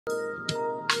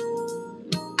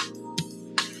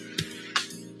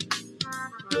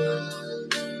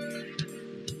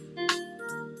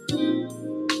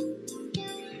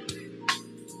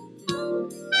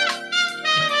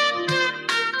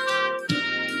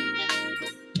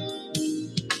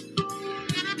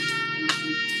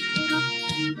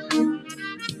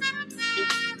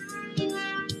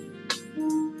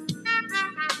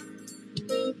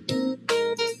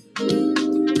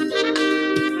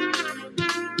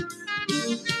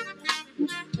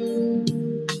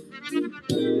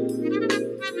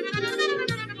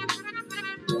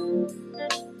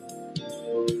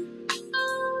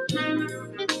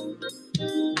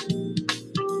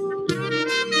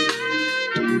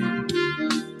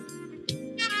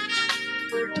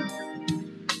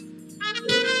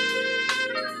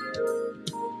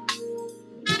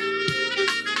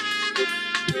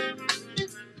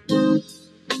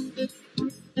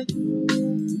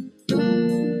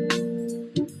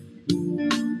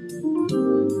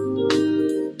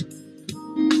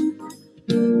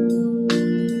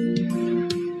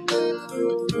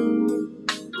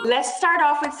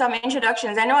with some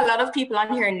introductions. I know a lot of people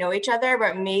on here know each other,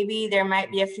 but maybe there might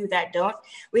be a few that don't.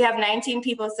 We have 19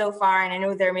 people so far, and I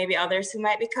know there may be others who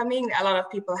might be coming. A lot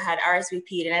of people had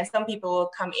RSVP'd, and then some people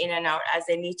will come in and out as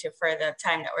they need to for the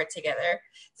time that we're together.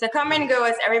 So come and go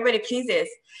as everybody pleases.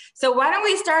 So why don't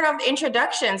we start off the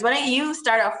introductions? Why don't you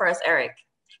start off first, Eric?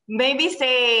 Maybe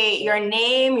say your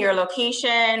name, your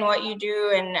location, what you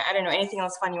do, and I don't know, anything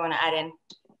else fun you want to add in.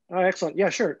 Excellent. Yeah,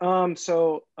 sure.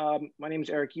 My name is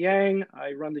Eric Yang.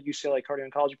 I run the UCLA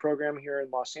Cardio-Oncology program here in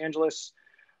Los Angeles.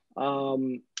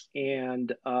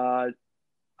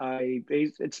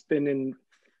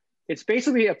 It's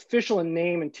basically official in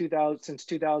name in since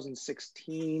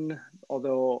 2016,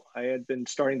 although I had been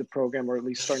starting the program, or at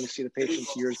least starting to see the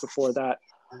patients years before that.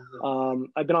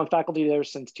 I've been on faculty there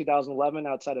since 2011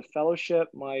 outside of fellowship.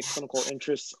 My clinical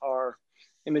interests are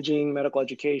imaging, medical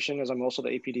education, as I'm also the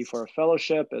APD for a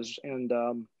fellowship, and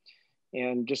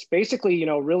just basically, you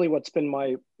know, really what's been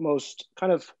my most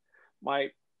kind of my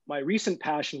recent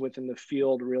passion within the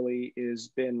field really has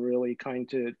been really kind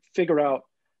to figure out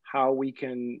how we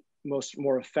can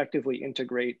more effectively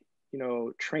integrate, you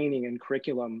know, training and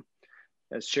curriculum.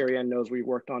 As Sherry Ann knows, we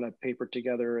worked on a paper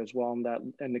together as well,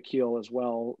 and Nikhil as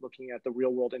well, looking at the real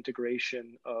world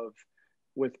integration of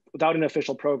without an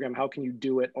official program, how can you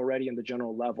do it already in the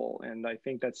general level? And I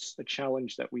think that's a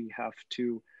challenge that we have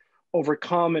to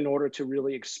overcome in order to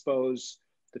really expose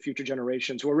the future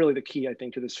generations, who are really the key, I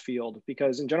think, to this field.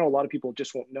 Because in general, a lot of people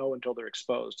just won't know until they're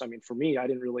exposed. I mean, for me, I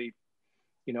really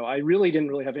didn't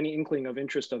really have any inkling of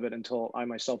interest of it until I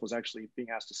myself was actually being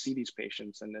asked to see these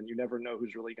patients. And then you never know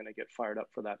who's really going to get fired up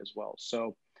for that as well.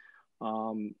 So,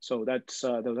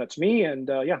 that's me. And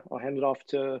yeah, I'll hand it off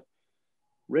to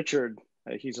Richard.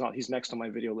 He's next on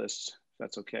my video list.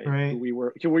 That's okay. Great. We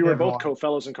were both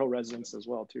co-fellows and co-residents as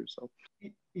well too. So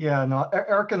yeah, no,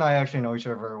 Eric and I actually know each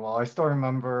other very well. I still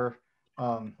remember,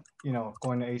 you know,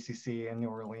 going to ACC in New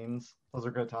Orleans. Those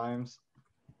are good times.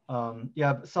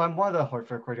 Yeah, so I'm one of the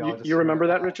Hartford cardiologists. You remember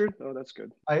that, Richard? Oh, that's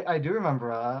good. I do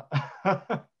remember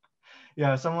that.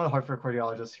 Yeah, so I'm one of the Hartford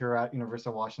cardiologists here at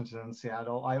University of Washington in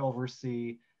Seattle. I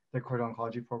oversee the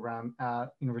Cardio-Oncology program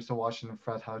at University of Washington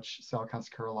Fred Hutch Cell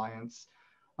Cancer Care Alliance.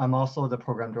 I'm also the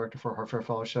program director for Hartford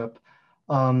Fellowship.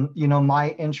 You know,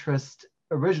 my interest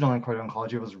originally in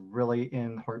cardio-oncology was really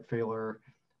in heart failure,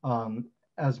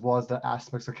 as well as the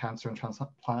aspects of cancer and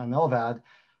transplant and LVAD.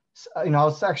 So, you know, I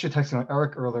was actually texting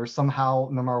Eric earlier. Somehow,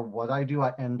 no matter what I do,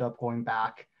 I end up going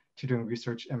back to doing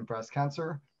research in breast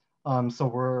cancer. So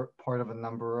we're part of a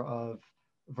number of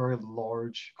very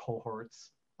large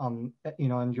cohorts. You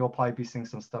know, and you'll probably be seeing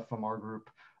some stuff from our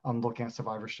group looking at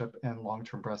survivorship in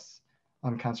long-term breast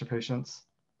cancer patients.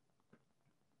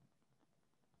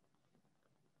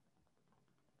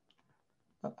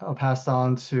 I'll pass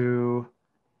on to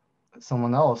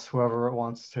someone else, whoever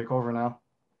wants to take over now.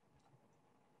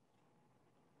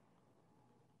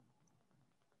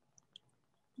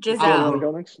 Giselle. Want to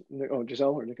go next? Oh,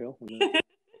 Giselle or Nikhil?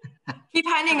 Keep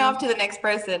handing off to the next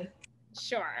person.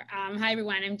 Sure. Hi,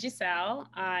 everyone. I'm Giselle.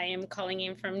 I am calling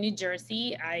in from New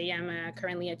Jersey. I am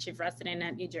currently a chief resident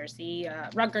at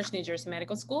Rutgers, New Jersey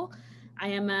Medical School. I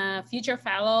am a future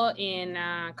fellow in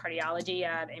cardiology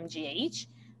at MGH.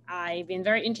 I've been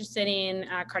very interested in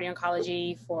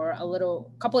cardio-oncology for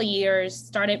couple of years,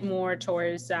 started more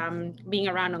towards being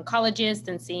around oncologists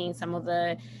and seeing some of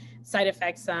the side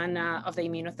effects of the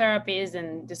immunotherapies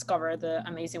and discover the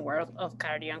amazing world of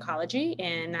cardio-oncology.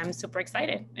 And I'm super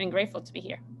excited and grateful to be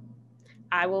here.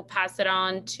 I will pass it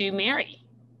on to Mary.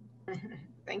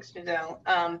 Thanks, Giselle.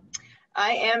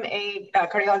 I am a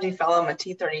cardiology fellow. I'm a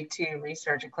T32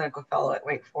 research and clinical fellow at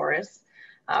Wake Forest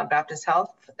Baptist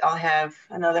Health. I'll have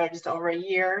another just over a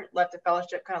year left of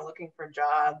fellowship, kind of looking for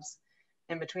jobs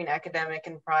in between academic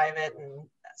and private, and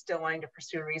still wanting to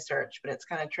pursue research, but it's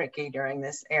kind of tricky during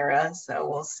this era. So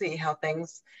we'll see how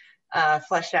things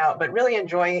flesh out, but really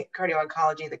enjoy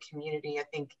cardio-oncology, the community. I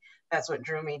think that's what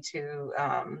drew me to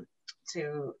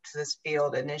this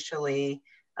field initially,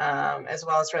 as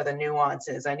well as sort of the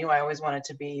nuances. I knew I always wanted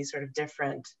to be sort of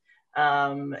different.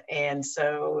 And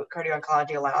so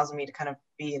cardio-oncology allows me to kind of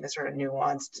be in this sort of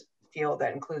nuanced field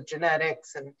that includes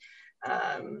genetics and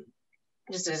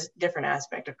just a different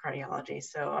aspect of cardiology.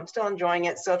 So I'm still enjoying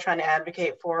it, still trying to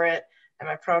advocate for it in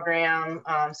my program.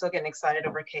 Still getting excited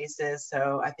over cases.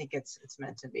 So I think it's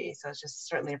meant to be. So it's just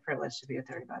certainly a privilege to be with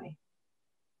everybody.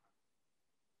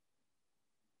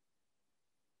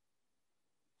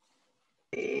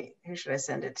 Who should I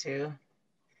send it to?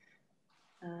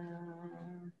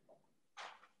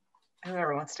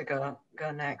 Whoever wants to go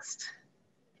next.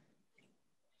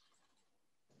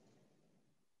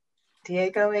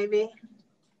 Diego, maybe?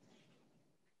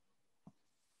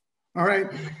 All right.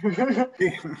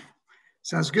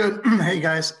 Sounds good. Hey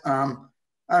guys,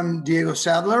 I'm Diego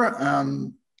Sadler.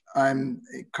 I'm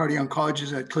a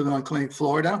cardio-oncologist at Cleveland Clinic,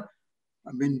 Florida.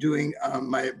 I've been doing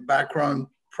my background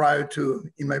prior to,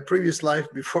 in my previous life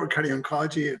before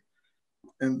cardio-oncology,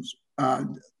 and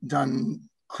done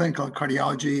clinical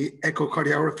cardiology,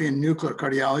 echocardiography, and nuclear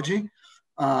cardiology.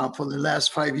 For the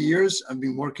last 5 years, I've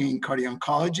been working in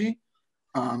cardio-oncology.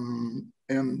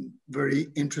 I'm very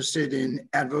interested in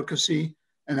advocacy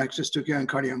and access to care in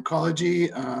cardio-oncology.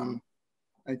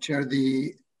 I chair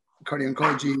the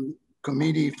Cardio-Oncology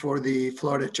Committee for the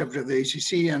Florida chapter of the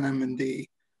ACC, and I'm in the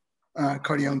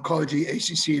Cardio-Oncology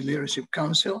ACC Leadership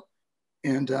Council.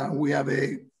 And we have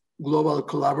a global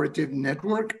collaborative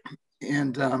network,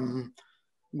 and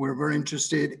we're very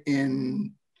interested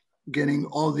in getting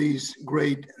all these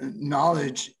great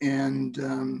knowledge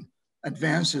and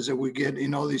advances that we get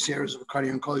in all these areas of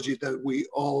cardio-oncology that we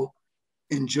all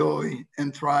enjoy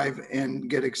and thrive and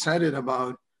get excited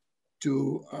about,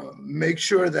 to make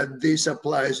sure that this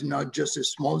applies not just a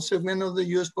small segment of the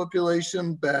US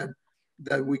population, but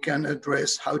that we can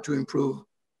address how to improve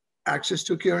access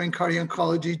to care in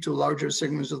cardio-oncology to larger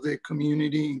segments of the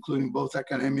community, including both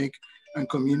academic and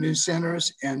community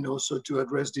centers, and also to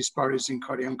address disparities in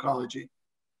cardio-oncology.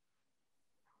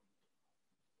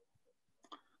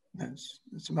 That's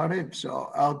about it.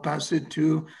 So I'll pass it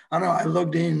to, I don't know, I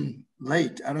logged in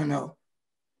late. I don't know.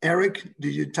 Eric,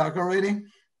 did you talk already?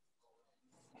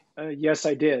 Yes,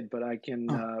 I did, but I can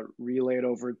relay it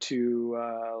over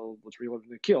to, let's relay it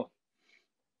to Nikhil.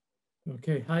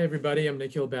 Okay, hi everybody, I'm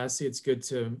Nikhil Bassi. It's good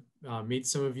to meet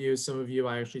some of you. Some of you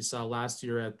I actually saw last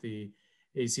year at the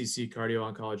ACC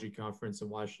Cardio-Oncology Conference in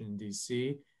Washington,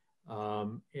 DC.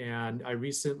 And I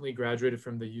recently graduated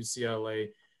from the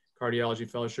UCLA Cardiology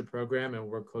Fellowship Program and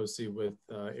worked closely with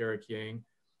Eric Yang,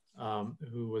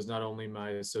 who was not only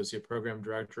my associate program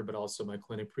director, but also my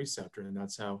clinic preceptor. And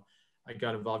that's how I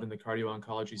got involved in the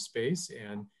cardio-oncology space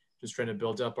and just trying to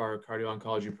build up our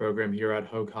cardio-oncology program here at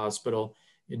Hoag Hospital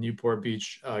in Newport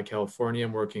Beach, California.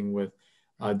 I'm working with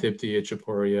Dipti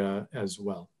Ichaporia as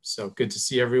well. So good to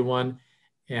see everyone.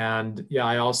 And yeah,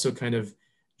 I also kind of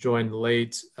joined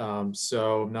late,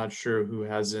 so I'm not sure who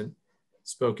hasn't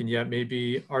spoken yet.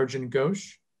 Maybe Arjun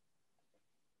Ghosh?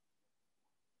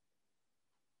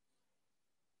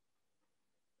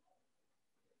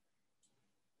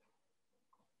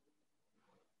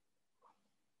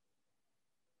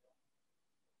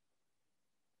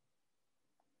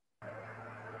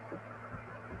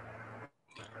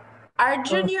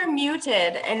 Arjun, you're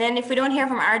muted. And then if we don't hear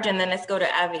from Arjun, then let's go to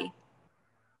Avi.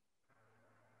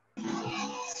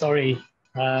 Sorry.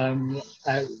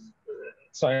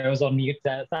 Sorry, I was on mute.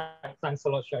 Thanks a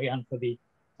lot, Sharian, for the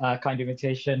kind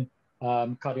invitation.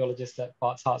 Cardiologist at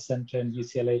Barts Heart Center in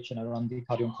UCLH, and I run the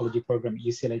cardio-oncology program at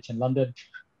UCLH in London.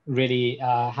 Really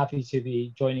happy to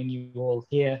be joining you all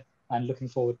here and looking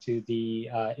forward to the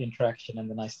interaction and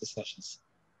the nice discussions.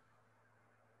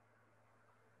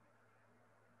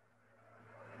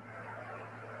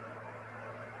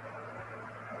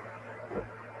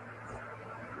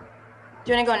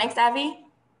 Do you want to go next, Avi?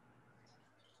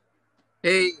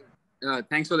 Hey,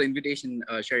 thanks for the invitation,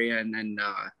 Sharian, and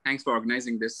thanks for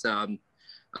organizing this.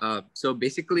 So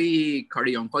basically,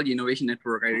 Cardio-Oncology Innovation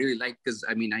Network, I really like, because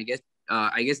I mean, I guess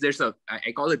there's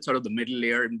I call it sort of the middle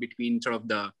layer in between sort of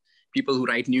the people who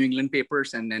write New England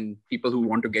papers and then people who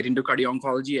want to get into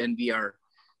cardio-oncology, and we are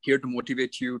here to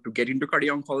motivate you to get into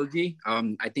cardio-oncology.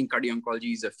 I think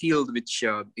cardio-oncology is a field which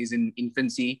is in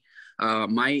infancy.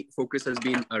 My focus has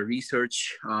been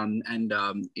research and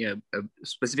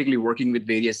specifically working with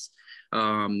various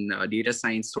data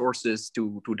science sources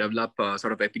to develop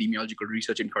sort of epidemiological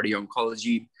research in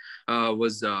cardio-oncology.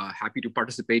 Was happy to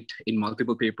participate in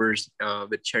multiple papers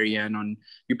with Sharian on,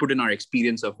 we put in our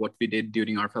experience of what we did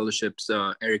during our fellowships.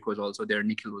 Eric was also there,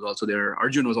 Nikhil was also there,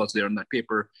 Arjun was also there on that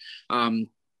paper.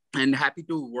 And happy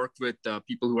to work with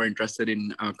people who are interested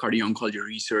in cardio-oncology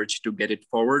research to get it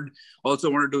forward.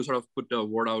 Also wanted to sort of put a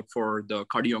word out for the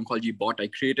cardio-oncology bot. I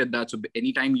created that, so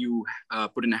anytime you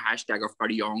put in a hashtag of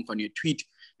cardio-onc on your tweet,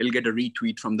 you'll get a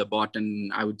retweet from the bot.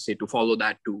 And I would say to follow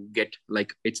that to get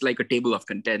like, it's like a table of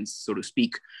contents, so to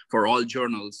speak, for all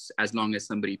journals, as long as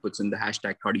somebody puts in the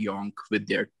hashtag cardio-onc with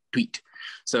their tweet.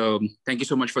 So thank you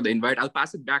so much for the invite. I'll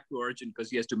pass it back to Arjun because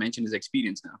he has to mention his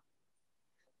experience now.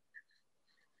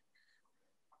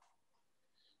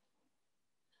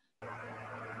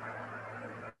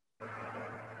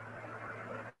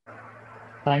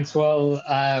 Thanks. Well,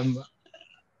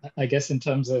 I guess in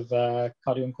terms of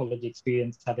cardio-oncology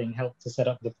experience, having helped to set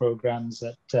up the programs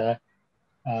at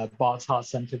Barts Heart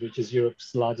Center, which is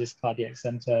Europe's largest cardiac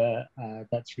center.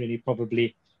 That's really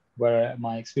probably where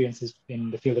my experience is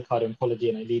in the field of cardio-oncology,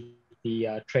 and I lead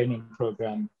the training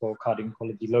program for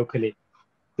cardio-oncology locally.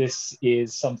 This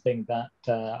is something that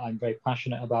I'm very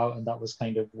passionate about, and that was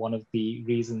kind of one of the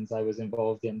reasons I was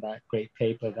involved in that great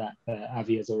paper that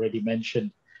Avi has already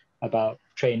mentioned about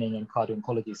training in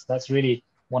cardio-oncology. So that's really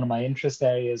one of my interest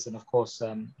areas, and of course,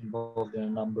 involved in a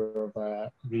number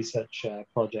of research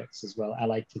projects as well,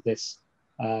 allied to this.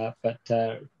 Yeah,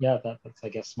 that's, I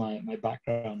guess, my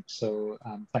background. So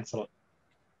thanks a lot.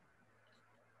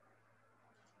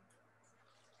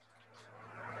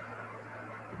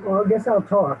 Well, I guess I'll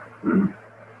talk. I'm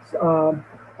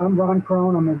Ron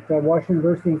Crone. I'm at Washington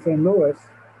University in St. Louis,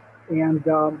 and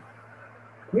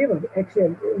we have actually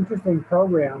an interesting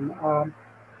program.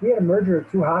 We had a merger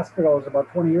of two hospitals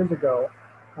about 20 years ago,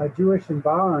 Jewish and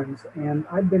Barnes, and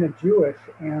I'd been at Jewish,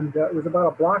 and it was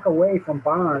about a block away from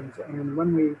Barnes. And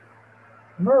when we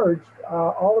merged,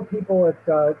 all the people at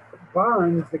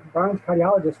Barnes, the Barnes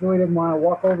cardiologists, really didn't want to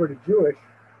walk over to Jewish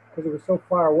because it was so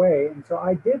far away. And so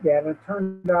I did that, and it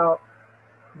turned out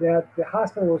that the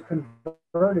hospital was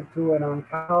converted to an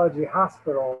oncology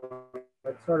hospital.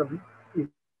 It sort of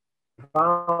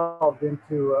evolved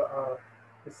into a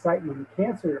Siteman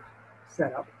cancer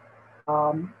setup.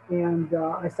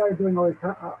 I started doing all these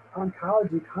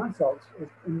oncology consults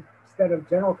instead of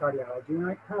general cardiology, and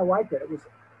I kind of liked it. The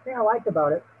thing I liked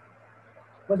about it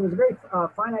was it was a very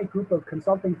finite group of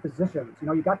consulting physicians. You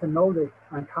know, you got to know the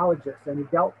oncologists and you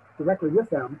dealt directly with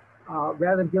them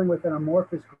rather than dealing with an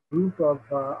amorphous group of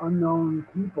unknown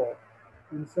people.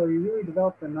 And so you really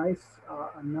developed a nice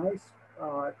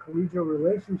collegial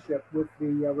relationship with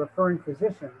the referring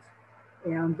physicians,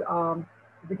 and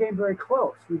it became very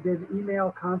close. We did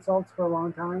email consults for a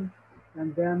long time,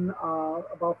 and then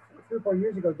about 3 or 4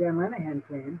 years ago, Dan Lanahan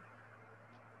came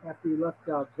after he left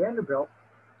Vanderbilt,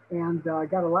 and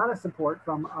got a lot of support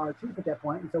from our chief at that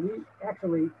point. And so we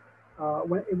actually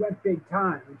it went big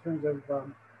time in terms of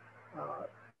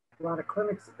a lot of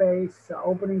clinic space,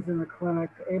 openings in the clinic,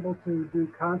 able to do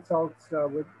consults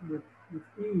with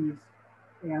ease,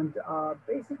 and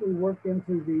basically worked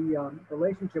into the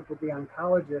relationship with the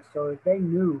oncologist so that they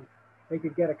knew they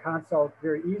could get a consult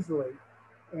very easily,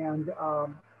 and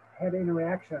had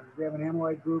interactions. We have an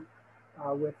amyloid group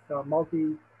with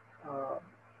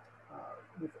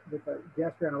with a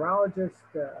gastroenterologist,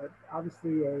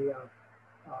 obviously a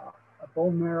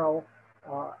bone marrow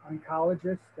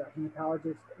oncologist,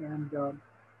 hematologist, and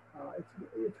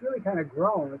it's really kind of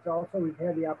grown. It's also, we've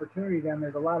had the opportunity then,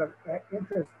 there's a lot of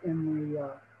interest in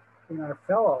our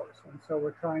fellows, and so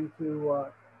we're trying to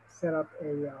set up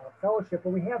a fellowship,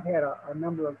 and we have had a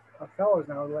number of fellows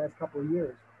now the last couple of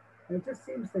years, and it just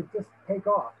seems to just take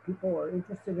off. People are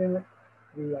interested in it.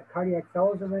 The cardiac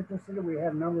fellows are interested in it. We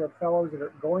have a number of fellows that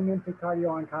are going into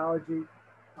cardio-oncology,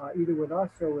 either with us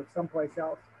or with someplace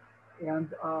else. And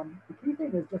the key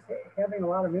thing is just having a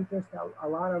lot of interest, a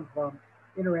lot of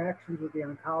interactions with the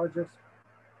oncologists,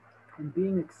 and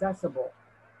being accessible.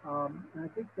 And I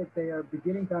think that they are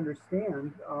beginning to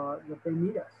understand that they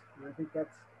need us. And I think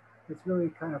it's really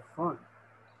kind of fun.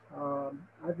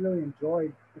 I've really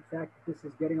enjoyed the fact that this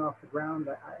is getting off the ground.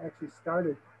 I actually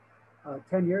started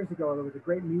 10 years ago. There was a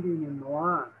great meeting in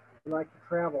Milan. We like to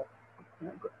travel.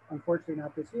 Unfortunately,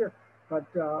 not this year, but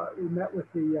we met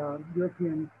with the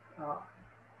European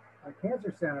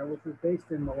Cancer Center, which was based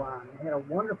in Milan. We had a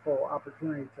wonderful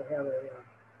opportunity to have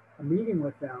a meeting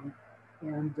with them,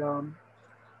 and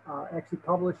actually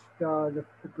published the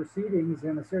proceedings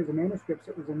in a series of manuscripts.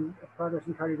 It was in Progress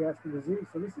in Cardiovascular Disease.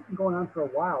 So this has been going on for a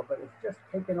while, but it's just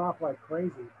taken off like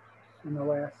crazy in the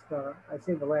last, I'd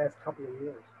say the last couple of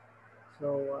years.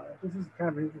 So this is kind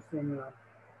of an interesting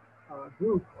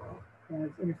group, and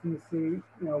it's interesting to see, you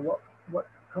know, what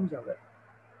comes of it.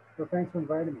 So thanks for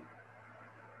inviting me.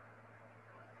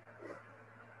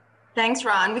 Thanks,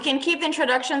 Ron. We can keep the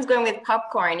introductions going with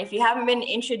popcorn. If you haven't been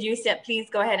introduced yet, please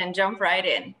go ahead and jump right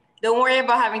in. Don't worry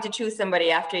about having to choose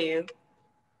somebody after you.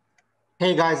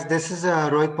 Hey guys, this is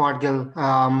Rohit Modgil,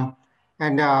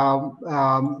 and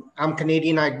I'm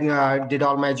Canadian. I did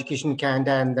all my education in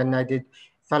Canada, and then I did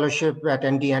fellowship at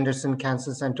MD Anderson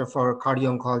Cancer Center for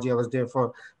Cardio-Oncology. I was there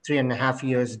for 3.5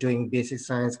 years doing basic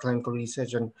science, clinical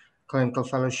research, and clinical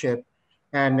fellowship.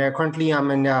 And currently I'm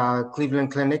in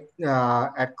Cleveland Clinic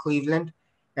at Cleveland.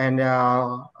 And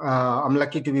I'm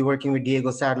lucky to be working with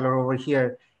Diego Sadler over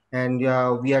here. And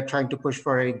we are trying to push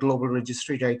for a global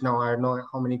registry right now. I don't know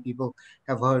how many people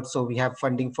have heard, so we have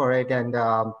funding for it. And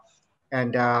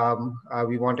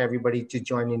we want everybody to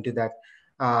join into that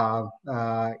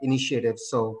initiative.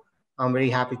 So I'm very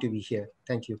happy to be here.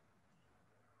 Thank you.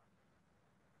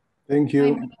 Thank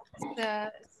you.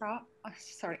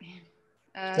 Sorry.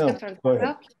 No, Dr. go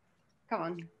ahead. Come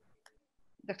on.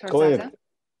 Dr. Go Zaza. ahead.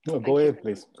 No, go ahead,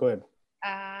 please. Go ahead.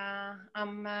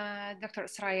 I'm Dr.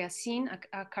 Isra Yassin,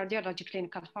 a cardiology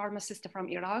clinical pharmacist from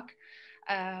Iraq.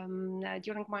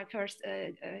 During my first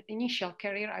initial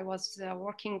career, I was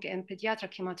working in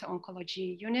pediatric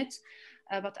hemato-oncology unit,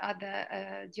 but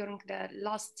during the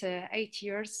last 8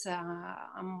 years,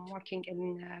 I'm working in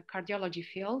cardiology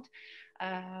field.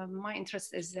 My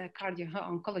interest is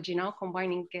cardio-oncology now,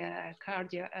 combining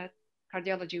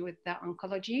cardiology with the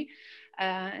oncology.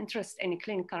 Interest in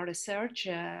clinical research.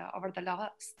 Over the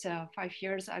last 5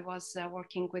 years, I was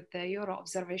working with the Euro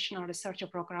Observational Research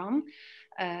Program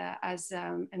as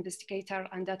investigator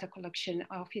and data collection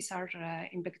officer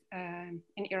in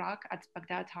Iraq at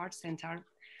Baghdad Heart Center.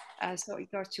 So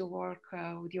eager to work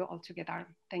with you all together.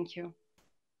 Thank you.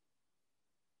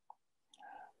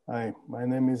 Hi, my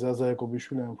name is Zaza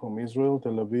Yakobishvili. I'm from Israel,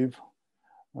 Tel Aviv.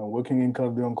 I'm working in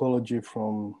cardio-oncology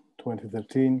from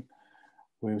 2013.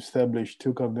 We've established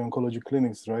 2 cardio-oncology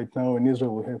clinics. Right now in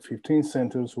Israel, we have 15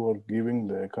 centers who are giving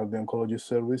the cardio-oncology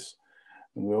service.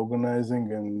 And we're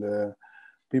organizing, and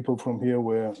people from here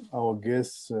were our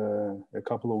guests a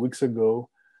couple of weeks ago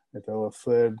at our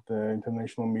 3rd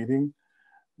international meeting.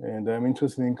 And I'm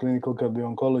interested in clinical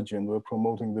cardio-oncology, and we're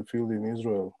promoting the field in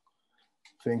Israel.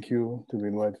 Thank you to be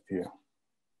invited here.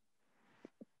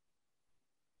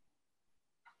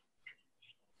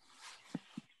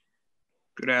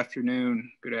 Good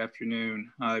afternoon. Good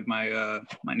afternoon.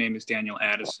 My name is Daniel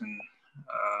Addison.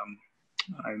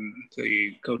 I'm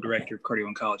the co-director of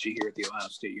Cardio-Oncology here at The Ohio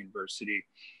State University.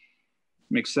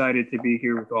 I'm excited to be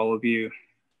here with all of you.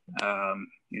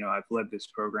 You know, I've led this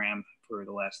program for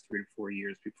the last 3 to 4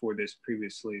 years. Before this,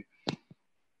 previously,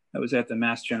 I was at the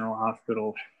Mass General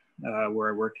Hospital where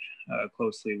I worked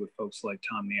closely with folks like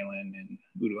Tom Nealon and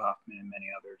Udo Hoffman and many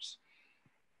others.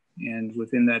 And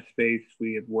within that space,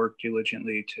 we have worked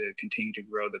diligently to continue to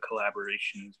grow the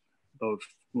collaborations, both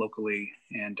locally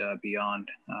and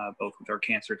beyond, both with our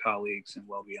cancer colleagues and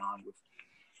well beyond with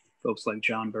folks like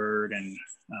John Bird and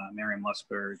Miriam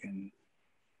Lusberg and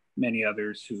many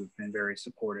others who have been very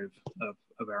supportive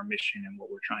of our mission and what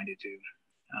we're trying to do.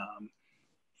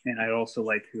 And I'd also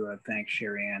like to thank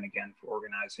Sherry Ann again for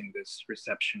organizing this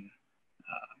reception.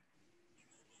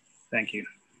 Thank you.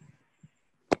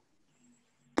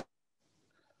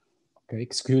 Okay,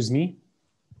 excuse me.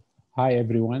 Hi,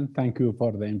 everyone. Thank you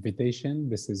for the invitation.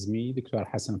 This is me, Dr.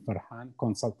 Hassan Farhan,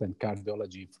 consultant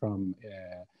cardiology from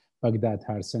Baghdad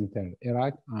Heart Center,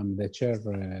 Iraq. I'm the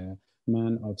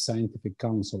chairman of Scientific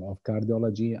Council of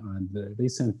Cardiology, and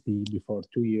recently, before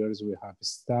 2 years, we have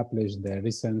established the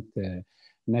recent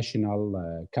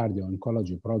National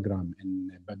Cardio-Oncology program in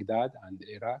Baghdad and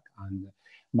Iraq. And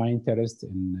my interest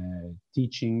in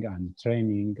teaching and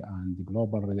training and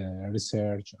global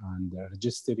research and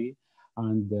registry.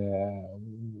 And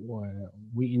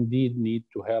we indeed need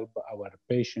to help our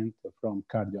patient from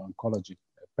cardio-oncology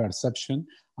perception.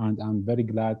 And I'm very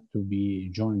glad to be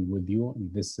joined with you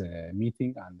in this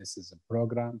meeting. And this is a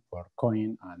program for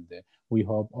COIN. And we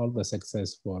hope all the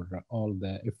success for all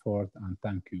the effort. And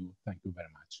thank you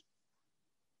very much.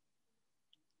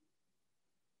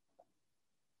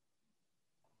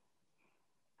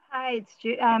 Hi,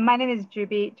 my name is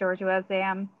Juby Georgia.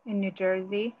 I'm in New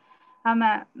Jersey. I'm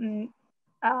a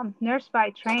nurse by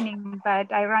training,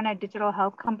 but I run a digital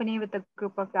health company with a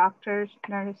group of doctors,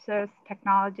 nurses,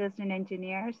 technologists, and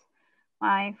engineers.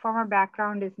 My former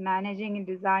background is managing and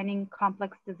designing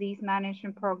complex disease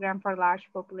management program for large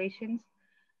populations.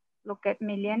 Look at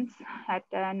millions at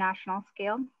a national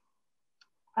scale.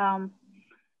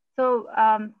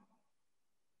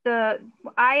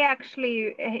 I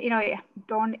actually,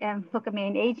 don't look at me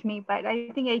and age me, but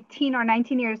I think 18 or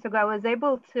 19 years ago, I was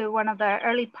able to, one of the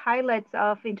early pilots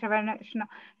of interventional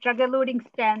drug-eluting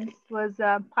stents was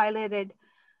piloted.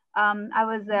 I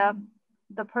was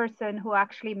the person who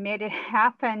actually made it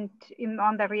happen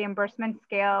on the reimbursement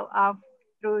scale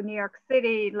through New York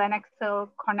City, Lenox Hill,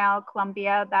 Cornell,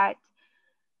 Columbia, that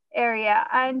area.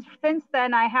 And since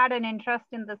then, I had an interest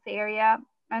in this area.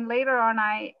 And later on,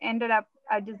 I ended up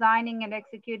designing and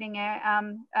executing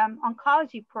an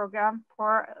oncology program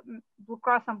for Blue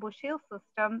Cross and Blue Shield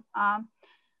system.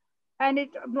 And it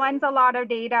blends a lot of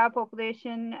data,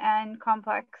 population, and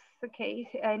complex case.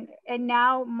 And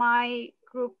now my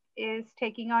group is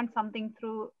taking on something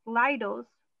through Leidos.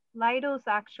 Leidos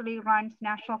actually runs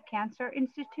National Cancer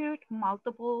Institute,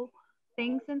 multiple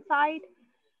things inside.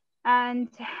 And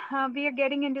we are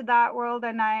getting into that world,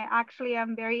 and I actually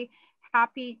am very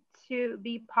happy to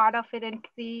be part of it and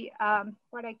see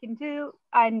what I can do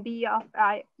and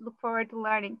I look forward to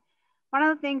learning. one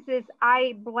of the things is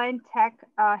I blend tech,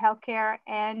 healthcare,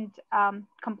 and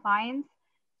compliance.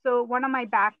 So one of my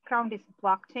background is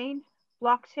blockchain.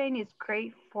 Blockchain is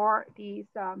great for these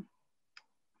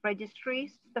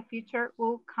registries. The future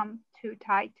will come to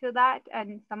tie to that,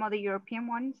 and some of the European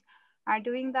ones are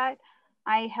doing that.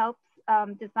 I helped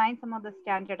design some of the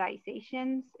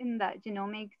standardizations in the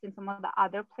genomics and some of the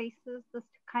other places this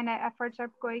kind of efforts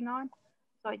are going on.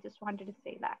 So I just wanted to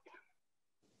say that.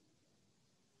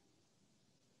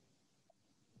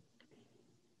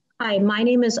 Hi, my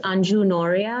name is Anju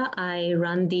Noria. I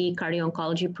run the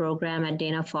Cardio-Oncology program at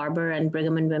Dana-Farber and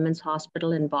Brigham and Women's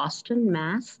Hospital in Boston,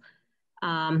 Mass.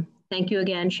 Thank you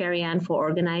again, Sherry Ann, for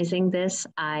organizing this.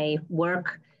 I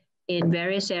work in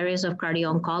various areas of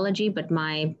cardio-oncology, but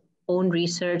my own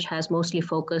research has mostly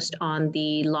focused on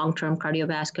the long-term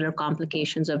cardiovascular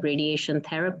complications of radiation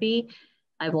therapy.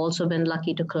 I've also been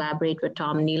lucky to collaborate with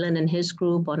Tom Nealon and his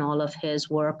group on all of his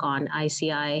work on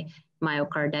ICI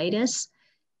myocarditis.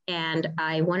 And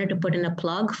I wanted to put in a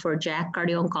plug for Jack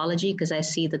Cardio-Oncology because I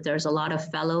see that there's a lot of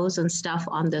fellows and stuff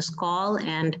on this call,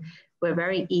 and we're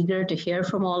very eager to hear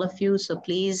from all of you. So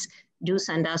please do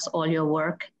send us all your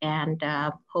work, and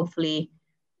hopefully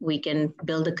we can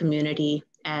build a community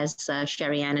as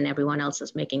Sherry Ann and everyone else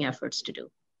is making efforts to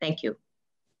do. Thank you.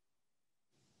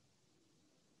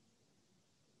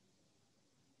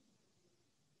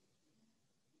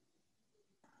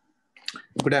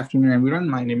 Good afternoon, everyone.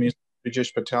 My name is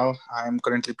Vijesh Patel. I'm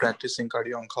currently practicing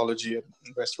cardio-oncology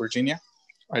in West Virginia.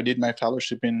 I did my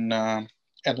fellowship in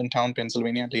Allentown,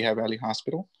 Pennsylvania, at Lehigh Valley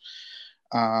Hospital.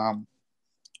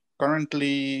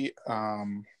 Currently,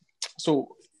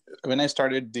 so when I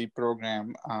started the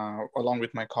program, along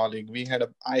with my colleague,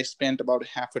 I spent about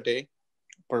half a day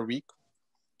per week,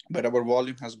 but our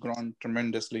volume has grown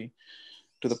tremendously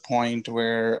to the point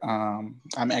where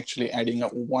I'm actually adding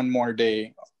up one more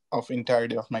day of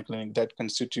entirety of my clinic that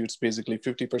constitutes basically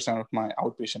 50% of my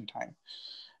outpatient time.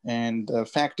 And the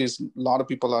fact is, a lot of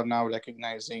people are now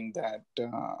recognizing that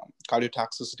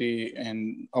cardiotoxicity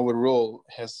and our role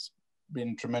has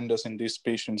been tremendous in these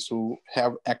patients who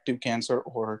have active cancer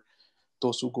or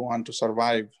those who go on to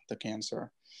survive the cancer.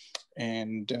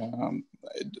 And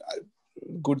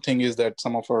good thing is that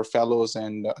some of our fellows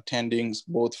and attendings,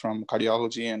 both from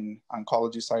cardiology and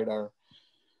oncology side, are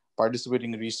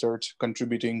participating in research,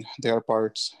 contributing their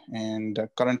parts. And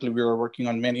currently we are working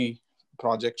on many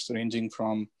projects ranging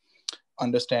from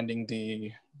understanding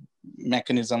the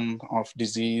mechanism of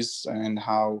disease and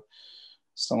how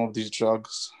some of these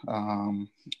drugs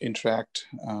interact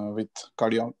with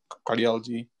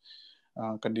cardiology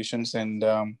conditions, and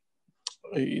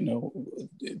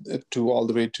to all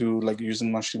the way to like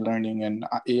using machine learning and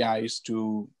AIs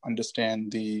to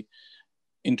understand the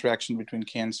interaction between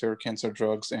cancer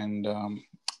drugs, and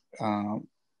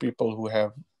people who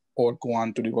have or go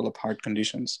on to develop heart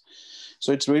conditions.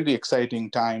 So it's really exciting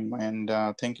time, and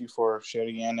thank you for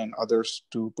Sherry Ann and others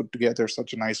to put together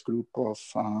such a nice group of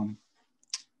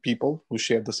people who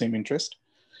share the same interest.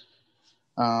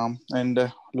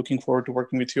 And looking forward to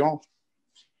working with you all.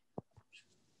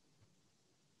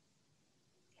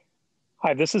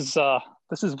 Hi, this is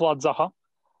Vlad Zaha.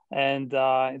 And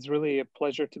it's really a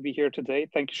pleasure to be here today.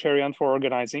 Thank you, Sherry Ann, for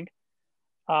organizing.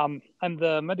 I'm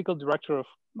the medical director of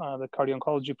the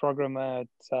cardio-oncology program at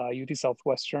UT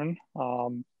Southwestern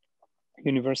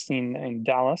University in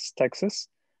Dallas, Texas.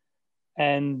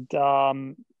 And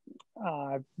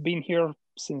I've been here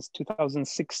since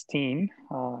 2016.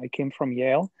 I came from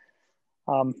Yale.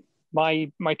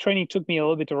 My training took me a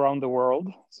little bit around the world.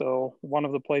 So one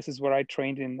of the places where I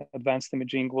trained in advanced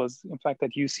imaging was, in fact,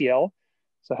 at UCL.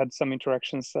 So I had some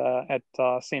interactions at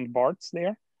St. Bart's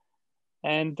there.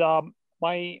 And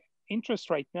my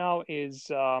interest right now is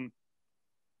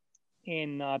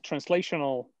in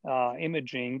translational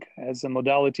imaging as a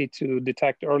modality to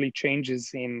detect early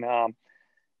changes in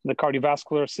the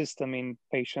cardiovascular system in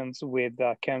patients with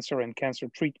cancer and cancer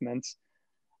treatments.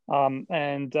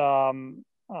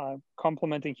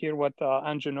 Complementing here what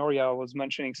Anju Noria was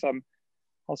mentioning, so I'm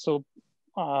also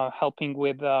helping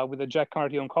with the Jack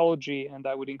Cardio-Oncology, and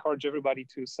I would encourage everybody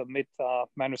to submit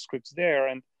manuscripts there.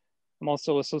 And I'm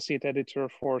also associate editor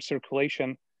for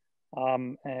Circulation,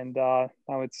 and now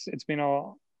it's been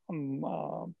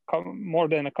more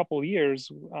than a couple of years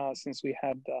since we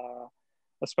had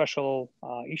a special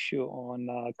issue on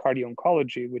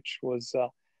cardio-oncology, which was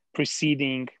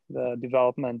preceding the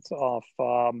development of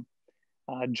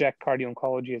Jack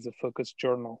Cardio-Oncology as a focused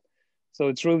journal. So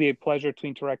it's really a pleasure to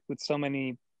interact with so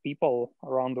many people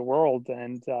around the world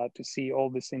and to see all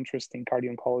this interest in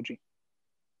cardio-oncology.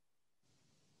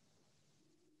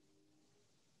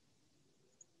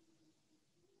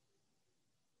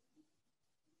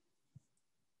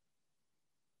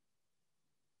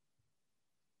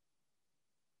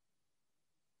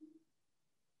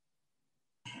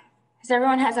 Does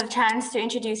everyone has a chance to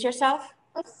introduce yourself?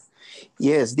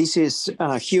 Yes, this is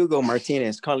Hugo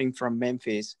Martinez calling from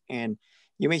Memphis, and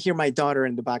you may hear my daughter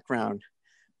in the background,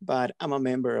 but I'm a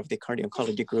member of the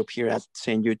Cardio-Oncology group here at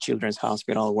St. Jude Children's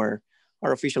Hospital, where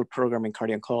our official program in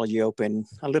Cardio-Oncology opened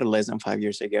a little less than 5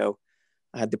 years ago.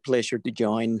 I had the pleasure to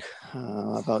join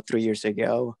about 3 years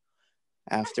ago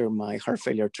after my heart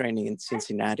failure training in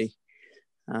Cincinnati.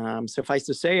 Suffice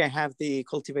to say, I have the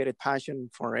cultivated passion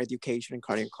for education in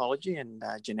cardio-oncology and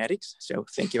genetics. So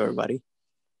thank you, everybody.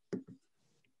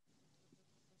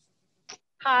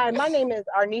 Hi, my name is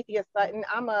Arnethia Sutton.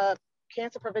 I'm a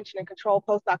Cancer Prevention and Control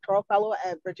postdoctoral fellow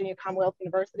at Virginia Commonwealth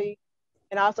University,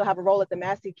 and I also have a role at the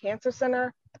Massey Cancer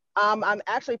Center. I'm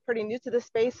actually pretty new to this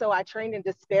space, so I trained in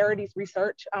disparities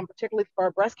research, particularly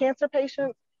for breast cancer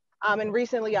patients. And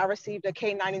recently I received a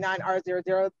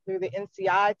K99R00 through the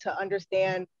NCI to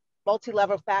understand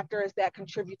multi-level factors that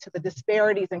contribute to the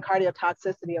disparities in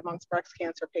cardiotoxicity amongst breast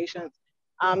cancer patients.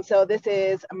 So this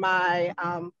is my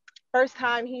first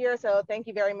time here, so thank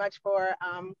you very much for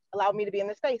allowing me to be in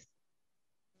this space.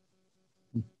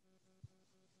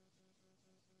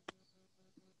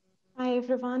 Hi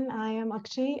everyone, I am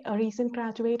Akshay, a recent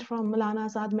graduate from Maulana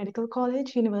Azad Medical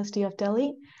College, University of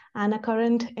Delhi, and a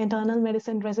current internal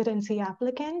medicine residency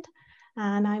applicant.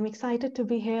 And I'm excited to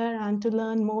be here and to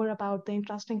learn more about the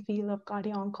interesting field of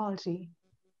cardio-oncology.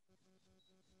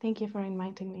 Thank you for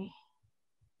inviting me.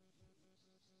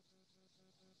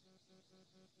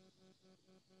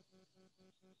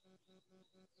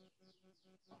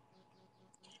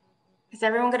 Has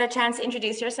everyone got a chance to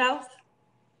introduce yourself?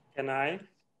 Can I?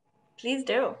 Please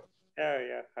do.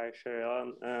 Yeah. Hi,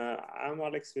 Sharon. I'm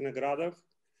Alex Vinogradov.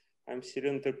 I'm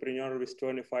serial entrepreneur with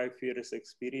 25 years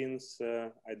experience.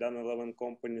 I've done 11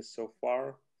 companies so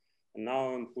far. And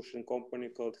now I'm pushing a company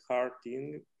called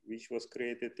Heartin, which was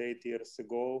created 8 years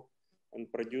ago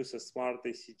and produce a smart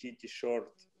ECG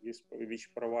T-shirt, which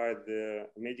provide the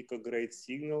medical grade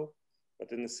signal,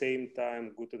 but in the same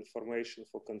time, good information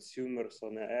for consumers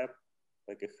on the app,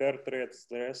 like a heart rate,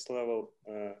 stress level,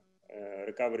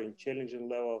 recovery and challenging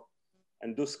level,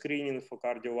 and do screening for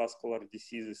cardiovascular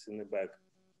diseases in the back.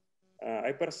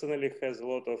 I personally has a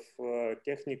lot of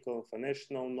technical,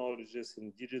 financial knowledges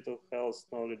and digital health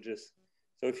knowledges.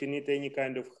 So if you need any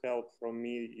kind of help from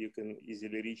me, you can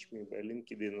easily reach me by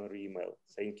LinkedIn or email.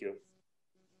 Thank you.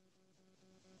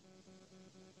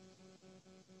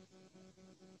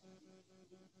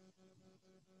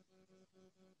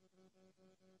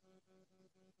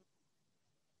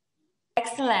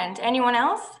 Excellent. Anyone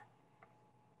else?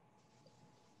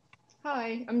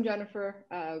 Hi, I'm Jennifer.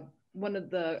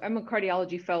 I'm a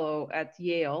cardiology fellow at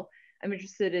Yale. I'm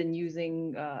interested in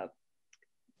using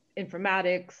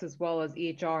informatics as well as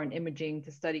EHR and imaging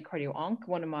to study cardio-onc.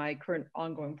 One of my current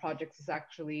ongoing projects is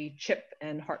actually CHIP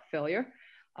and heart failure.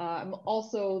 I'm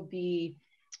also the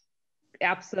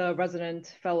APSA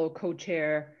resident fellow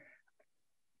co-chair,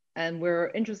 and we're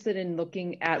interested in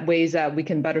looking at ways that we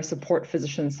can better support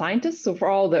physician scientists. So for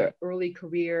all the early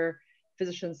career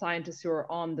physician scientists who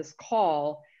are on this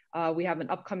call, we have an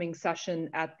upcoming session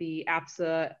at the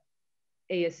APSA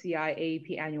ASCI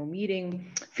AAP annual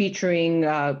meeting featuring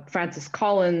Francis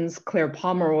Collins, Claire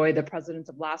Pomeroy, the president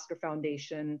of Lasker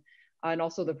Foundation, and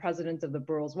also the president of the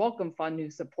Burroughs Wellcome Fund, who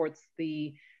supports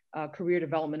the Career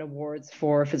Development Awards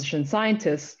for physician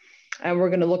scientists. And we're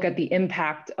going to look at the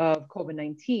impact of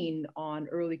COVID-19 on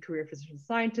early career physician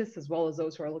scientists, as well as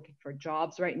those who are looking for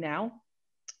jobs right now.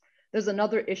 There's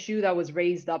another issue that was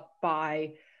raised up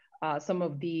by some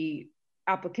of the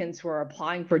applicants who are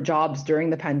applying for jobs during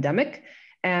the pandemic.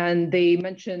 And they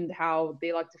mentioned how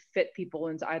they like to fit people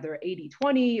into either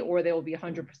 80-20 or they will be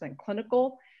 100%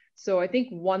 clinical. So I think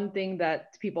one thing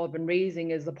that people have been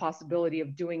raising is the possibility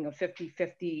of doing a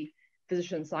 50-50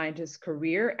 physician scientist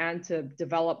career and to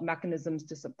develop mechanisms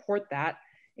to support that,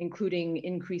 including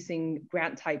increasing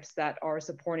grant types that are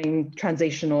supporting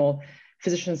translational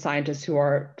physician scientists who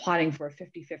are planning for a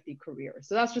 50-50 career.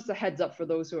 So that's just a heads up for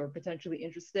those who are potentially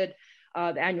interested.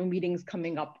 The annual meeting is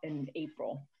coming up in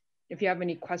April. If you have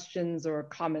any questions or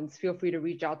comments, feel free to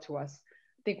reach out to us.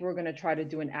 I think we're going to try to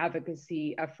do an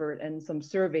advocacy effort and some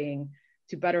surveying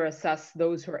to better assess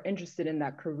those who are interested in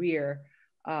that career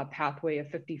pathway of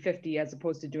 50-50 as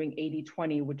opposed to doing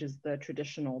 80-20, which is the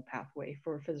traditional pathway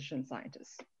for physician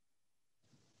scientists.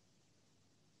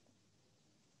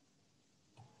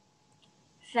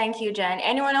 Thank you, Jen.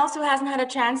 Anyone else who hasn't had a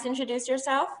chance to introduce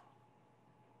yourself?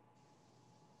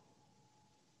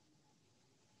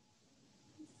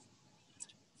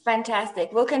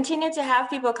 Fantastic. We'll continue to have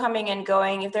people coming and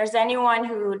going. If there's anyone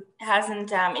who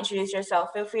hasn't introduced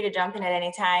yourself, feel free to jump in at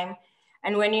any time.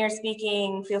 And when you're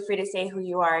speaking, feel free to say who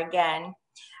you are again.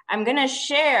 I'm gonna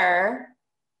share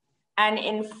an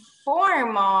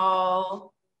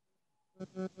informal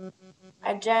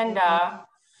agenda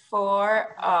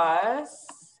for us.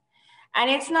 And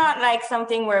it's not like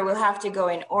something where we'll have to go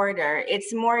in order.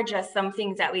 It's more just some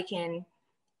things that we can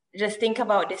just think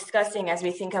about discussing as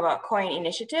we think about COIN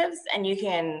initiatives, and you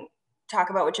can talk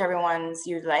about whichever ones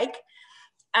you'd like.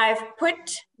 I've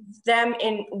put them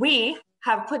in, we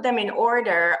have put them in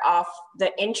order of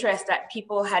the interest that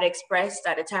people had expressed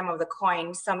at the time of the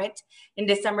COIN Summit in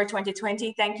December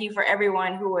 2020. Thank you for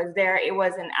everyone who was there. It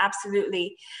was an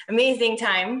absolutely amazing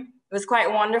time. It was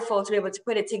quite wonderful to be able to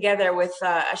put it together with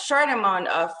a short amount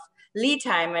of lead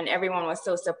time, and everyone was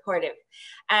so supportive.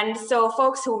 And so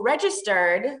folks who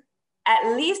registered,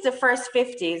 at least the first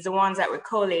 50 is the ones that were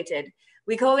collated.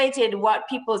 We collated what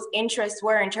people's interests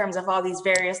were in terms of all these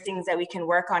various things that we can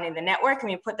work on in the network, and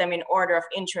we put them in order of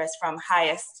interest from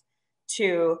highest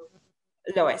to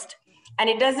lowest. And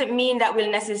it doesn't mean that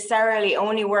we'll necessarily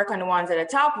only work on the ones at the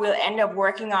top. We'll end up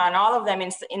working on all of them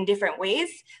in different ways,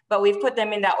 but we've put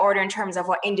them in that order in terms of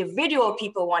what individual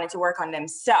people wanted to work on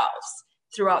themselves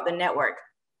throughout the network.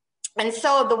 And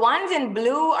so the ones in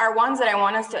blue are ones that I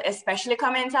want us to especially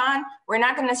comment on. We're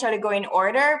not going to necessarily go in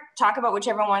order, talk about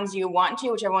whichever ones you want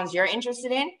to, whichever ones you're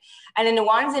interested in. And then the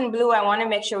ones in blue, I want to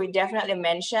make sure we definitely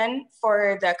mention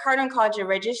for the Cardio-Oncology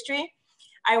registry.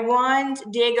 I want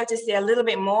Diego to say a little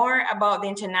bit more about the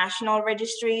international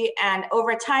registry, and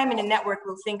over time in the network,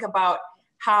 we'll think about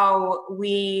how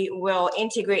we will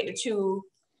integrate the two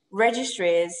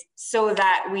registries so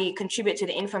that we contribute to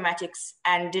the informatics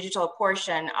and digital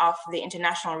portion of the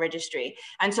international registry.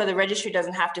 And so the registry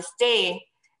doesn't have to stay,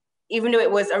 even though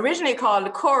it was originally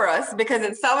called Chorus, because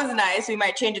it sounds nice, we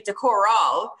might change it to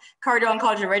Choral,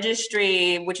 Cardio-Oncology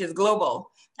Registry, which is global.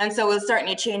 And so we'll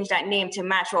certainly change that name to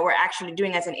match what we're actually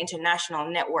doing as an international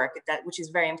network, which is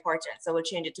very important. So we'll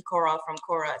change it to Choral from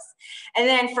Chorus. And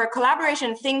then for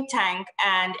collaboration think tank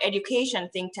and education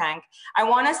think tank, I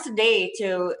want us today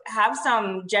to have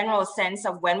some general sense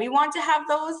of when we want to have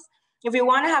those. If we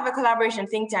want to have a collaboration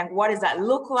think tank, what does that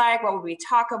look like? What would we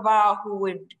talk about? Who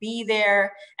would be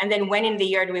there? And then when in the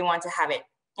year do we want to have it?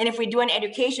 And if we do an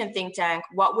education think tank,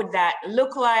 what would that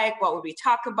look like? What would we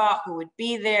talk about? Who would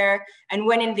be there? And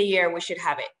when in the year we should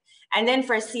have it? And then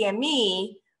for CME,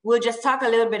 we'll just talk a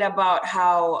little bit about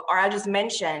how, or I'll just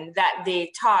mention that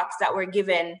the talks that were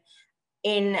given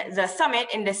in the summit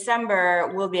in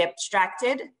December will be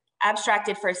abstracted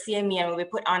for CME and will be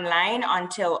put online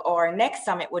until our next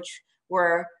summit, which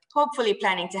we're hopefully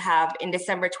planning to have in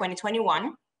December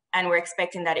 2021. And we're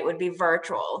expecting that it would be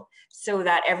virtual so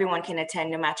that everyone can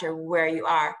attend no matter where you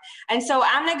are. And so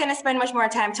I'm not gonna spend much more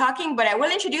time talking, but I will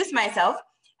introduce myself.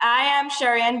 I am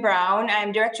Sherry-Ann Brown.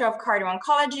 I'm Director of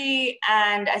Cardio-Oncology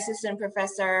and Assistant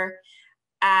Professor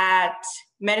at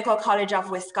Medical College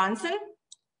of Wisconsin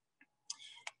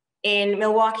in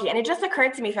Milwaukee. And it just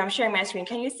occurred to me, if I'm sharing my screen,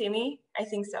 can you see me? I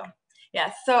think so.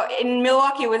 Yeah, so in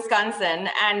Milwaukee, Wisconsin,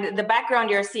 and the background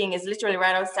you're seeing is literally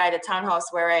right outside the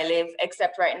townhouse where I live,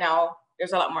 except right now,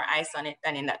 there's a lot more ice on it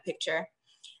than in that picture.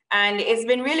 And it's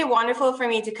been really wonderful for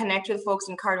me to connect with folks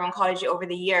in cardio-oncology over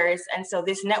the years. And so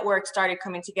this network started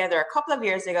coming together a couple of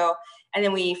years ago, and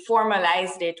then we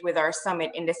formalized it with our summit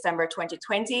in December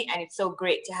 2020. And it's so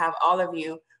great to have all of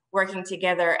you working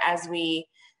together as we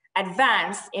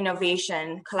advance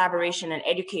innovation, collaboration, and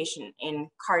education in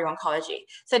cardio-oncology.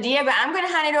 So Diego, I'm going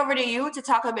to hand it over to you to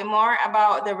talk a bit more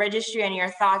about the registry and your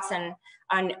thoughts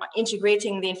on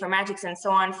integrating the informatics and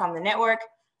so on from the network.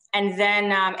 And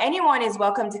then anyone is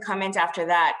welcome to comment after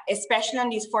that, especially on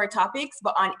these 4 topics,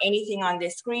 but on anything on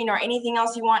this screen or anything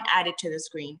else you want added to the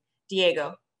screen.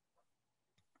 Diego.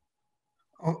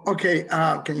 Okay,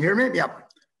 can you hear me? Yeah.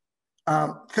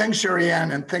 Thanks,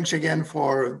 Sherry-Ann, and thanks again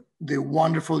for the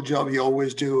wonderful job you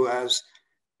always do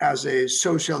as a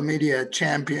social media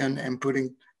champion and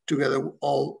putting together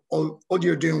all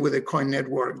you're doing with the COIN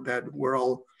network that we're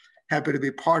all happy to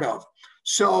be part of.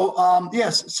 So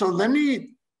yes, so let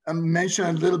me mention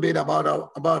a little bit about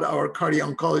our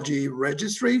Cardio-Oncology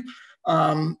registry.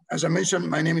 As I mentioned,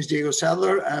 my name is Diego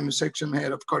Sadler. I'm a section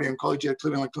head of Cardio-Oncology at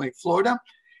Cleveland Clinic, Florida.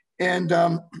 And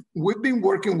we've been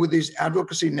working with this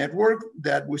advocacy network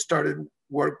that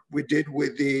we did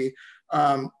with the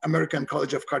American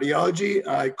College of Cardiology.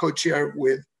 I co-chair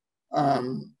with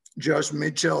Josh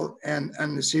Mitchell and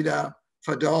Nisita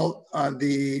Fadal,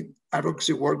 the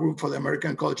advocacy work group for the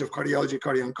American College of Cardiology,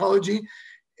 Cardio-Oncology.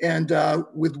 And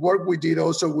with work we did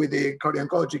also with the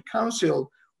Cardio-Oncology Council,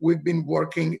 we've been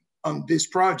working on this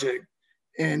project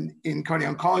in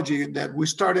Cardio-Oncology that we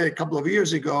started a couple of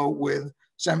years ago with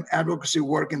some advocacy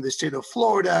work in the state of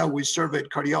Florida. We surveyed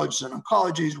cardiologists and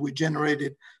oncologists. We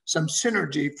generated some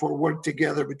synergy for work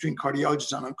together between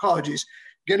cardiologists and oncologists,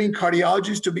 getting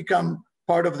cardiologists to become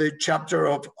part of the chapter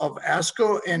of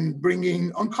ASCO and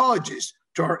bringing oncologists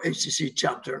to our HCC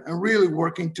chapter and really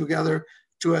working together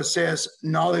to assess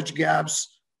knowledge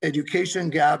gaps, education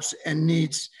gaps, and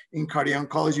needs in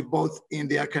cardio-oncology, both in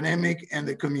the academic and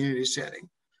the community setting.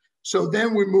 So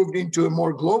then we moved into a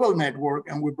more global network,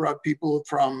 and we brought people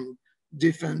from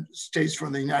different states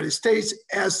from the United States,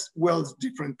 as well as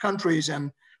different countries.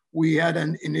 And we had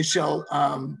an initial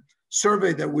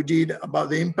survey that we did about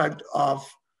the impact of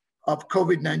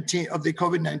COVID-19, of the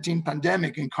COVID-19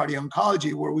 pandemic in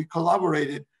cardio-oncology, where we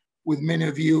collaborated with many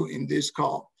of you in this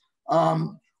call.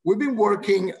 We've been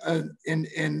working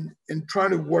in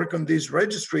trying to work on this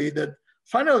registry that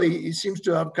finally it seems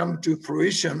to have come to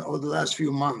fruition over the last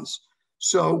few months.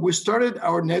 So we started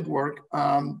our network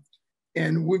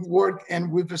and we've worked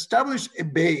and we've established a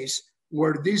base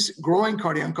where this growing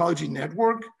cardio-oncology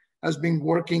network has been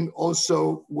working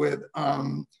also with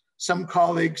some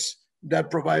colleagues that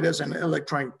provide us an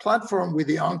electronic platform with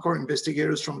the ENCORE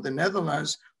investigators from the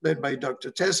Netherlands, led by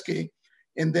Dr. Teskey.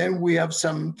 And then we have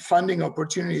some funding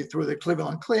opportunity through the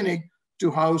Cleveland Clinic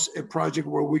to house a project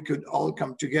where we could all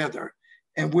come together.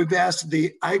 And we've asked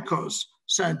the ICOS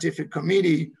scientific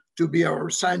committee to be our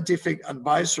scientific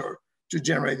advisor to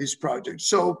generate this project.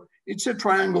 So it's a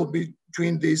triangle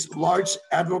between this large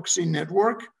advocacy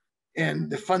network and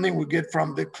the funding we get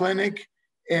from the clinic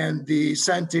and the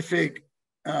scientific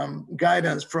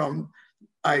guidance from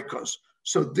ICOS.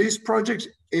 So this project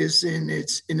is in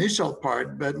its initial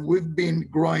part, but we've been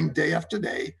growing day after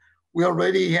day. We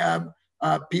already have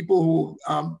people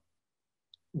who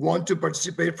want to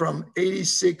participate from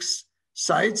 86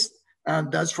 sites,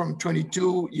 and that's from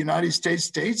 22 United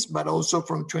States, but also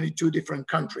from 22 different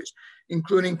countries,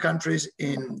 including countries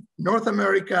in North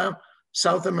America,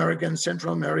 South America, and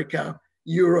Central America,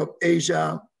 Europe,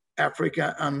 Asia,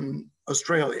 Africa, and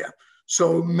Australia.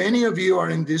 So many of you are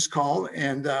in this call,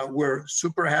 and we're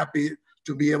super happy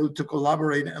to be able to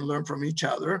collaborate and learn from each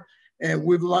other. And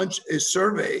we've launched a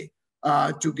survey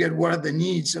to get what are the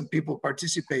needs of people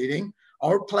participating.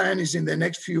 Our plan is in the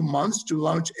next few months to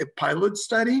launch a pilot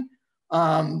study,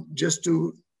 just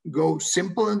to go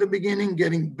simple in the beginning,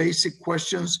 getting basic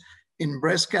questions in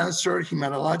breast cancer,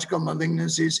 hematological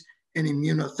malignancies, and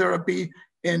immunotherapy.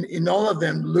 And in all of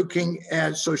them, looking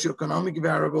at socioeconomic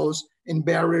variables and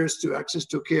barriers to access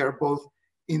to care, both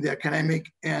in the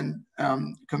academic and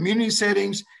community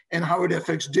settings, and how it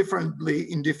affects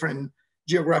differently in different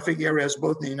geographic areas,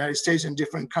 both in the United States and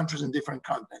different countries and different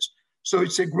continents. So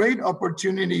it's a great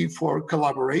opportunity for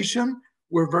collaboration.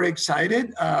 We're very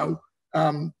excited.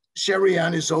 Sherry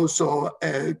Ann is also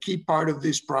a key part of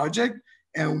this project.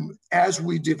 And as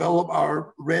we develop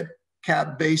our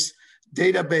REDCap-based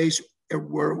database,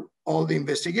 where all the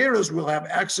investigators will have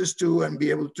access to and be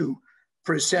able to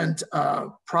present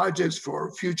projects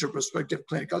for future prospective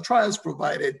clinical trials,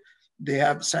 provided they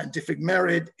have scientific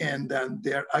merit and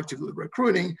they're actively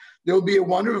recruiting. There will be a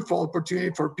wonderful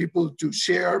opportunity for people to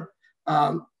share,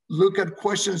 look at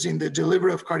questions in the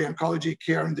delivery of cardio-oncology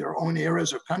care in their own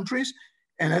areas or countries.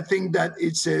 And I think that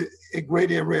it's a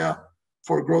great area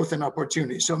for growth and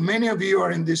opportunity. So many of you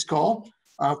are in this call.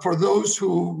 For those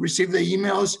who received the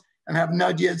emails and have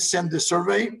not yet sent the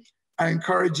survey, I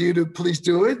encourage you to please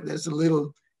do it. There's a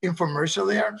little infomercial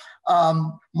there.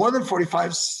 More than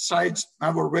 45 sites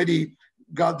have already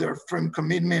got their firm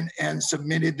commitment and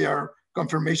submitted their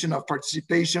confirmation of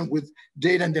participation with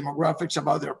data and demographics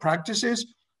about their practices.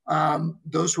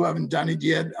 Those who haven't done it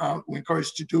yet, we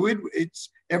encourage you to do it. It's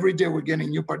every day we're getting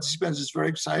new participants. It's very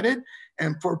excited.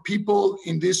 And for people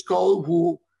in this call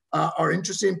who are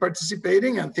interested in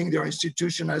participating and think their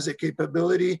institution has a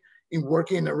capability in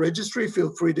working in a registry,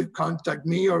 feel free to contact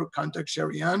me or contact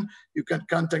Sherry Ann. You can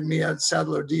contact me at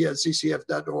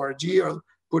sadlerd@ccf.org or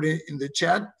put it in the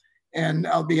chat. And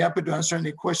I'll be happy to answer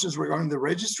any questions regarding the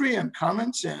registry and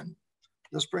comments. And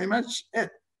that's pretty much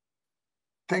it.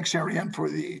 Thanks, Sherry Ann, for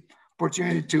the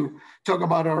opportunity to talk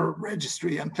about our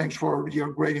registry, and thanks for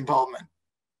your great involvement.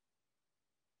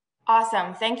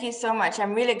 Awesome. Thank you so much.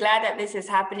 I'm really glad that this is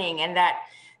happening and that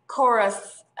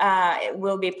Chorus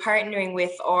will be partnering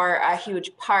with or a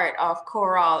huge part of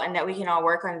Coral, and that we can all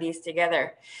work on these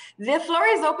together. The floor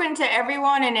is open to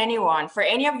everyone and anyone. For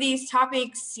any of these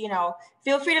topics, you know,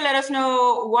 feel free to let us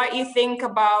know what you think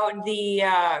about the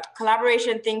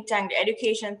collaboration think tank, the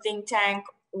education think tank,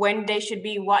 when they should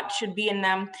be, what should be in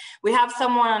them. We have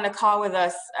someone on the call with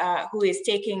us who is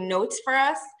taking notes for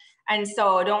us. And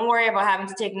so don't worry about having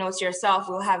to take notes yourself.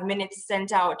 We'll have minutes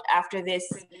sent out after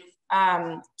this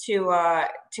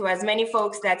to as many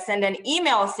folks that send an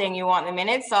email saying you want the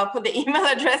minutes. So I'll put the email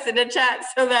address in the chat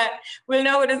so that we'll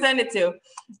know who to send it to.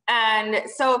 And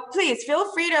so please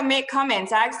feel free to make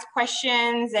comments, ask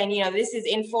questions, and this is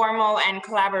informal and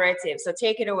collaborative. So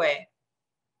take it away.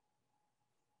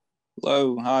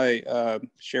 Hello, hi,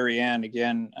 Sherry Ann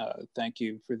again. Thank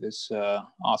you for this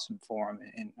awesome forum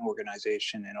and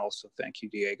organization, and also thank you,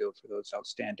 Diego, for those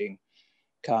outstanding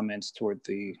comments toward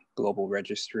the global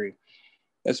registry.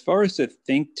 As far as the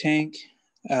think tank,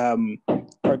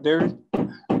 are there?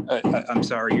 I'm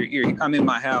sorry, I'm in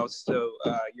my house, so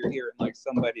you're hearing like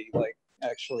somebody like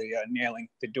actually nailing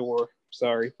the door.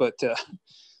 Sorry, but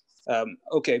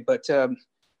okay, but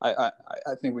I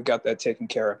think we got that taken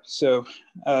care of. So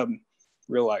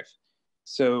real life.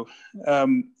 So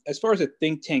as far as the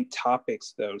think tank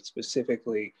topics, though,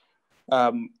 specifically,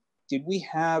 did we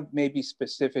have maybe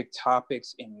specific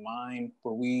topics in mind?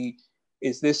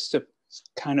 Is this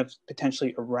kind of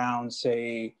potentially around,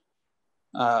 say,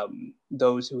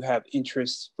 those who have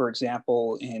interests, for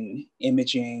example, in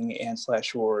imaging and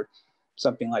 / or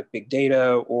something like big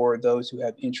data, or those who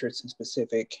have interests in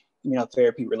specific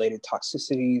immunotherapy related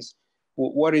toxicities?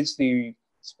 What is the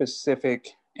specific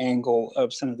angle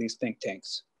of some of these think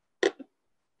tanks?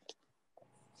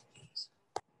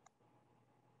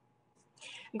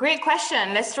 Great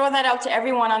question. Let's throw that out to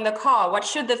everyone on the call. What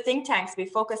should the think tanks be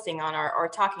focusing on or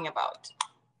talking about?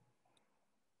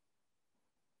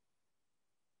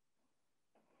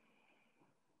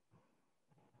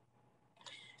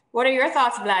 What are your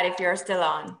thoughts, Vlad, if you're still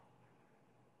on?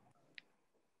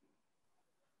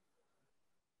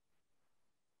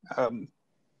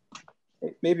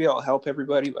 Maybe I'll help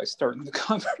everybody by starting the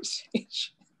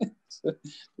conversation. So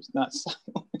there's not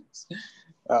silence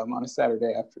on a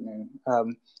Saturday afternoon.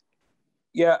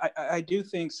 Yeah, I do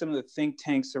think some of the think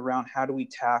tanks around how do we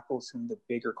tackle some of the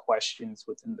bigger questions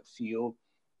within the field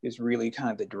is really kind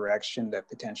of the direction that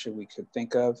potentially we could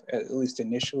think of, at least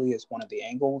initially, as one of the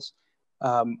angles.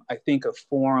 I think a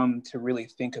forum to really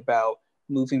think about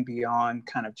moving beyond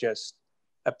kind of just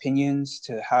opinions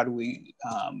to how do we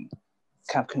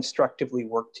kind of constructively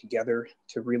work together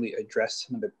to really address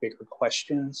some of the bigger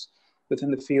questions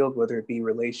within the field, whether it be in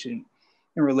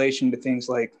relation to things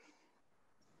like,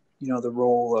 the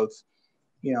role of,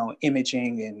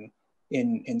 imaging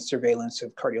and in surveillance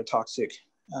of cardiotoxic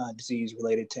disease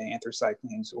related to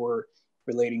anthracyclines, or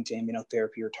relating to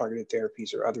immunotherapy or targeted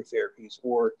therapies or other therapies,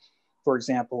 or, for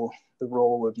example, the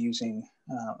role of using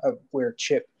where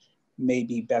CHIP may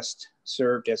be best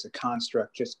served as a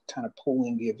construct, just kind of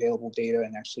pulling the available data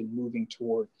and actually moving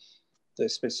toward the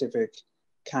specific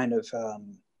kind of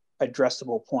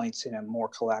addressable points in a more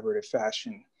collaborative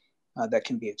fashion that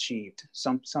can be achieved.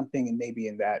 Something maybe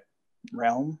in that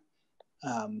realm.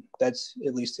 That's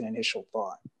at least an initial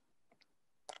thought.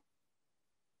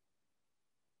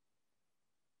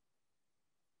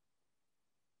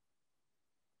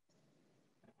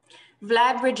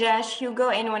 Vlad, Rajesh, Hugo,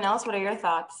 anyone else? What are your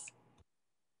thoughts?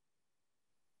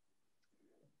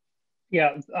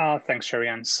 Yeah, thanks,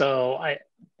 Sherry-Ann. So I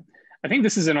think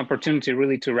this is an opportunity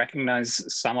really to recognize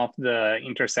some of the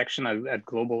intersection at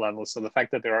global level. So the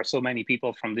fact that there are so many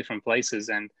people from different places,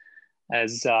 and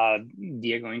as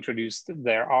Diego introduced,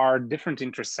 there are different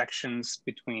intersections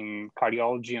between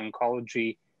cardiology,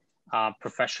 oncology,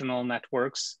 professional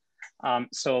networks.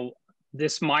 So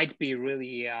this might be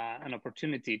really an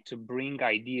opportunity to bring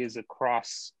ideas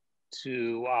across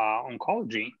to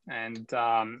oncology and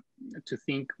to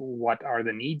think what are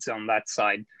the needs on that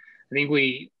side. I think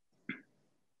we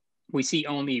see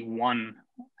only one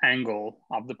angle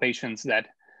of the patients that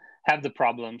have the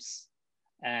problems,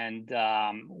 and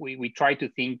we try to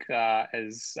think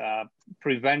as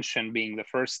prevention being the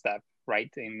first step, right,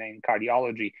 in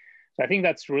cardiology. So I think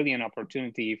that's really an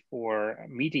opportunity for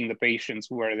meeting the patients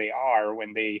where they are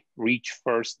when they reach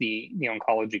first the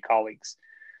oncology colleagues.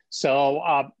 So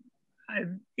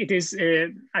it is,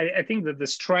 I think that the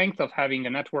strength of having a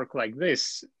network like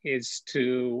this is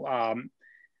to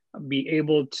be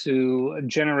able to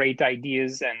generate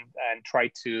ideas and try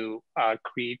to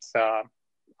create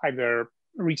either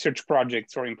research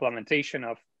projects or implementation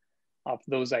of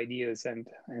those ideas and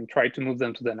try to move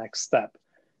them to the next step.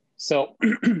 So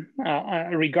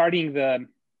regarding the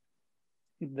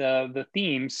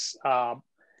themes,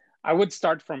 I would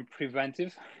start from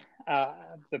preventive,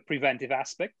 the preventive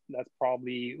aspect. That's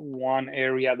probably one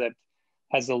area that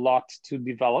has a lot to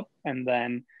develop, and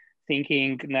then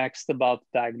thinking next about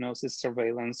diagnosis,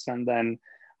 surveillance, and then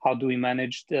how do we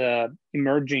manage the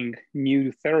emerging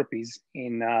new therapies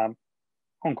in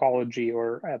oncology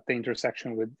or at the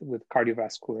intersection with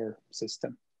cardiovascular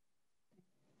system.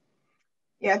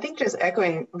 Yeah, I think just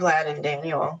echoing Vlad and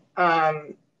Daniel,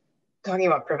 talking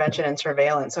about prevention and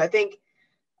surveillance. So I think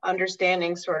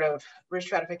understanding sort of risk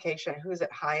stratification, who's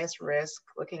at highest risk,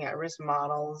 looking at risk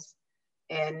models,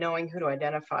 and knowing who to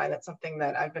identify. That's something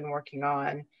that I've been working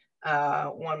on.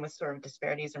 One with sort of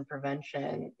disparities in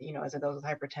prevention, you know, as those with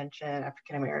hypertension,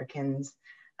 African Americans,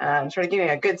 sort of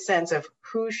giving a good sense of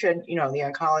who should, you know, the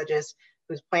oncologist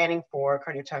who's planning for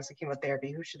cardiotoxic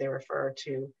chemotherapy, who should they refer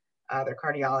to their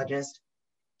cardiologist,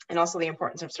 and also the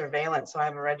importance of surveillance. So I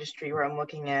have a registry where I'm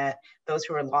looking at those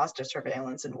who were lost to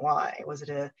surveillance and why. Was it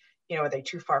a, you know, are they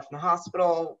too far from the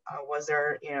hospital? Was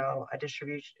there, you know, a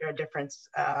distribution or a difference,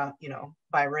 you know,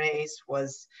 by race?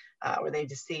 Was, were they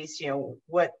deceased? You know,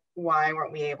 why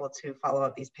weren't we able to follow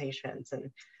up these patients?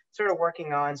 And sort of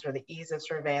working on sort of the ease of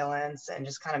surveillance and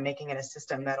just kind of making it a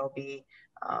system that'll be,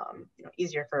 you know,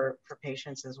 easier for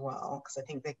patients as well. Because I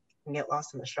think they can get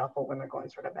lost in the shuffle when they're going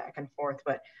sort of back and forth,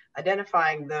 but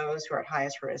identifying those who are at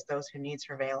highest risk, those who need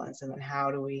surveillance, and then how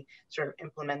do we sort of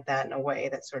implement that in a way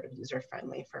that's sort of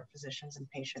user-friendly for physicians and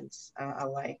patients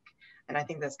alike. And I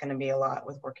think that's going to be a lot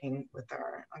with working with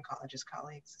our oncologist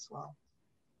colleagues as well.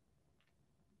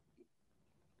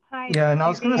 Hi. Yeah, and I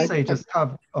was going to say just kind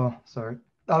of, oh, sorry.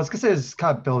 I was going to say just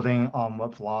kind of building on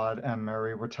what Vlad and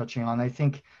Mary were touching on. I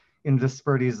think in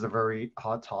disparities is a very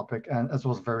hot topic, and as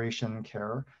well as variation in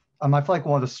care. I feel like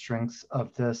one of the strengths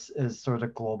of this is sort of the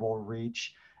global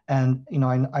reach. And, you know,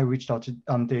 I reached out to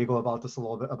Diego about this a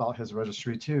little bit about his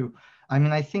registry too. I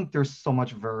mean, I think there's so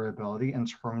much variability in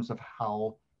terms of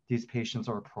how these patients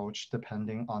are approached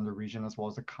depending on the region as well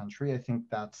as the country. I think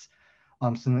that's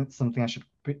something I should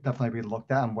definitely be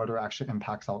looked at and whether it actually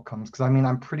impacts outcomes. Because I mean,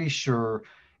 I'm pretty sure,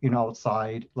 you know,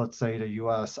 outside, let's say the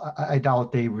US, I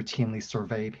doubt they routinely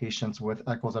survey patients with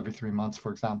echoes every 3 months,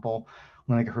 for example,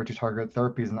 when they get HER2 targeted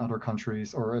therapies in other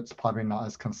countries, or it's probably not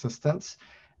as consistent.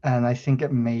 And I think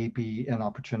it may be an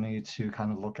opportunity to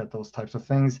kind of look at those types of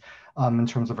things in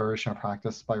terms of variation of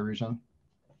practice by region.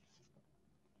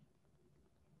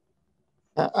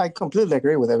 I completely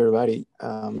agree with everybody.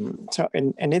 And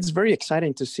it's very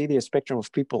exciting to see the spectrum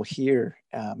of people here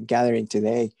gathering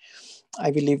today. I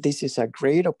believe this is a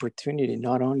great opportunity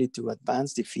not only to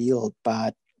advance the field,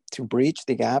 but to bridge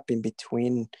the gap in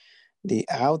between the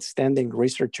outstanding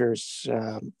researchers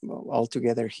all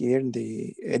together here in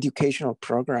the educational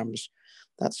programs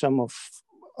that some of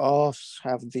us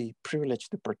have the privilege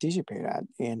to participate at,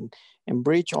 and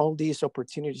bridge all these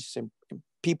opportunities and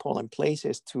people and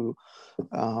places to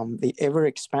the ever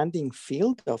expanding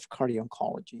field of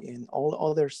cardio-oncology and all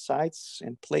other sites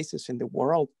and places in the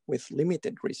world with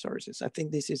limited resources. I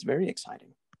think this is very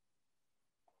exciting.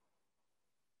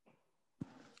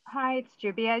 Hi, it's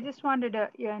Juby. I just wanted to,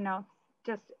 you know,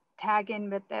 just tag in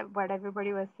with what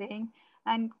everybody was saying.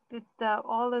 And with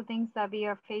all the things that we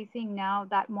are facing now,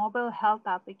 that mobile health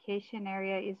application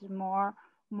area is more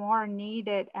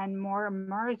needed and more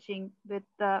emerging, with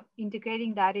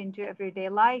integrating that into everyday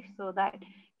life so that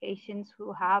patients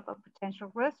who have a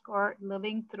potential risk or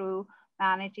living through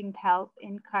managing health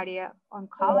in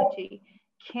cardio-oncology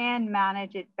can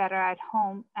manage it better at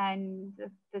home, and the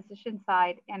physician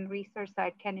side and research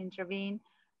side can intervene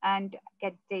and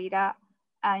get data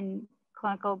and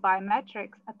clinical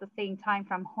biometrics at the same time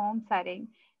from home setting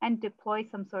and deploy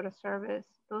some sort of service.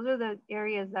 Those are the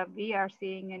areas that we are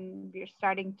seeing and we're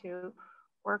starting to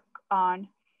work on.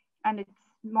 And it's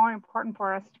more important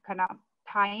for us to kind of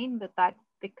tie in with that,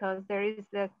 because there is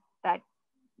that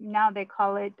now they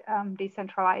call it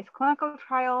decentralized clinical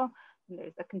trial. And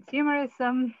there's the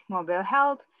consumerism, mobile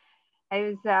health.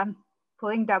 I was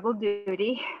pulling double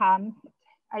duty. I'm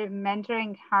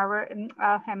mentoring Harvard,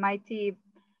 MIT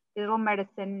Digital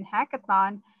Medicine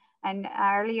Hackathon, and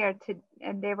earlier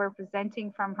they were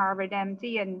presenting from Harvard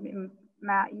MD and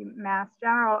Mass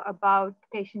General about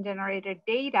patient-generated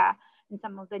data and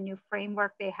some of the new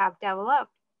framework they have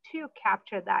developed to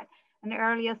capture that. And the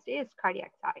earliest is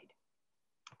cardiac side.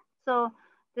 So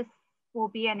this will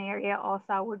be an area also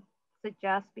I would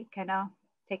suggest we kind of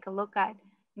take a look at.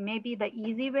 Maybe the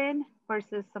easy win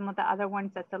versus some of the other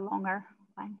ones that's a longer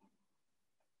line.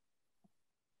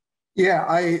 Yeah,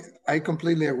 I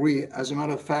completely agree. As a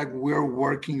matter of fact, we're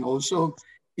working also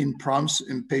in prompts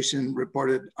in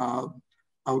patient-reported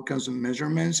outcomes and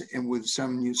measurements, and with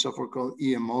some new software called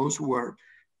EMOs, where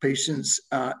patients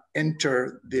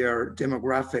enter their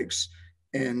demographics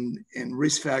and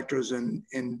risk factors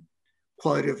and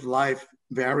quality of life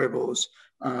variables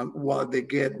while they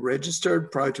get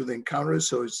registered prior to the encounter.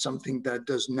 So it's something that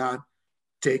does not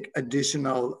take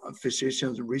additional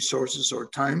physicians' resources or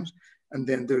time. And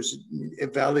then there's a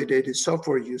validated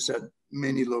software use at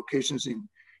many locations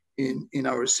in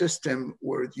our system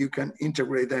where you can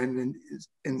integrate that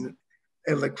in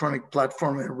electronic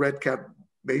platform, a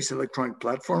REDCap-based electronic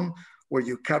platform, where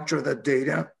you capture that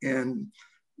data. And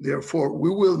therefore, we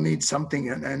will need something,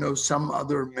 and I know some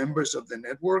other members of the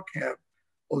network have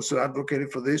also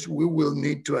advocated for this. We will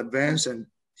need to advance, and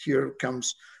here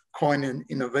comes COIN and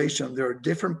innovation. There are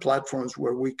different platforms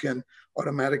where we can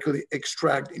automatically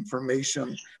extract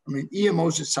information. I mean,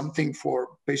 EMOs is something for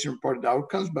patient-reported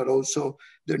outcomes, but also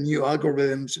there are new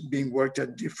algorithms being worked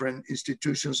at different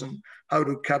institutions on how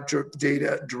to capture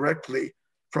data directly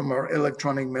from our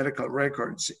electronic medical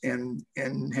records and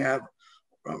have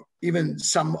even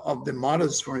some of the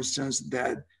models, for instance,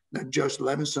 that Josh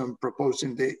Levinson proposed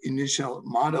in the initial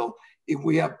model. If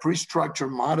we have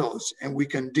pre-structured models and we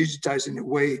can digitize in a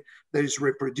way that is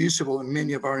reproducible in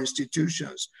many of our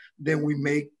institutions, then we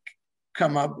may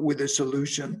come up with a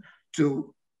solution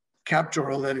to capture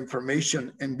all that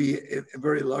information and be a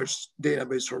very large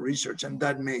database for research, and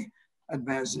that may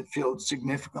advance the field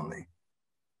significantly.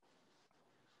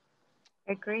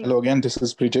 Agree. Hello again, this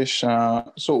is Pritesh.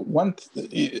 So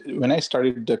when I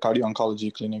started the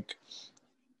cardio-oncology clinic,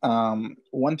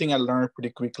 one thing I learned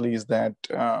pretty quickly is that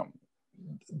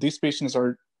these patients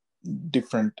are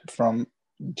different from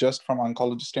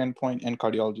oncology standpoint and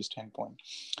cardiology standpoint.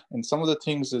 And some of the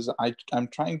things is I'm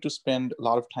trying to spend a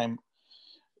lot of time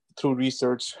through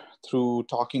research, through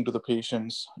talking to the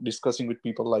patients, discussing with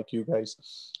people like you guys,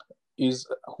 is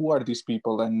who are these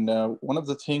people? And one of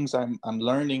the things I'm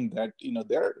learning that,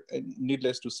 they're,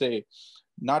 needless to say,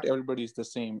 not everybody is the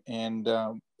same. And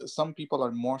some people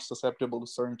are more susceptible to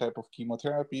certain type of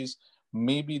chemotherapies.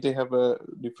 Maybe they have a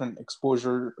different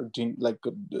exposure,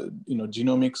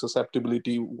 genomic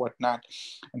susceptibility, whatnot.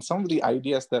 And some of the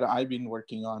ideas that I've been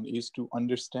working on is to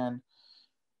understand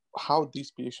how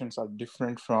these patients are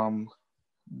different from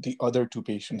the other two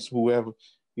patients who have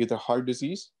either heart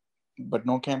disease, but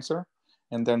no cancer.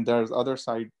 And then there's other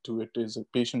side to it is a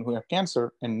patient who have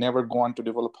cancer and never go on to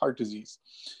develop heart disease.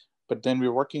 But then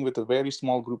we're working with a very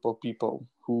small group of people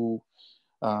who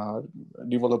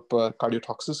develop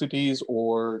cardiotoxicities,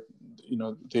 or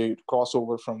they cross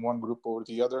over from one group over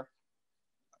the other.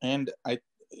 And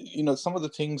some of the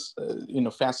things,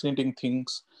 fascinating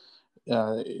things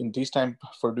in this time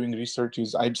for doing research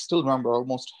is, I still remember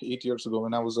almost 8 years ago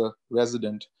when I was a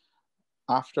resident,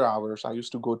 after hours, I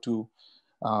used to go to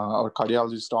our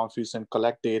cardiologist office and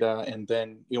collect data, and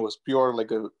then it was pure,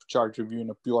 like a chart review in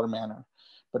a pure manner.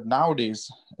 But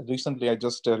nowadays, recently I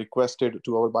just requested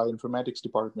to our bioinformatics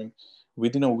department,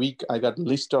 within a week, I got a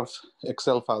list of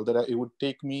Excel file that it would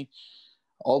take me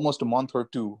almost a month or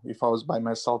two if I was by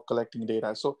myself collecting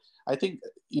data. So I think,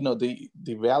 the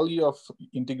value of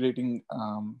integrating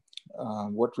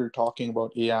what we're talking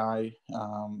about, AI,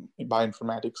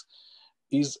 bioinformatics,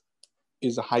 is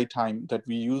a high time that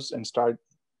we use and start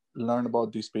learn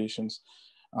about these patients.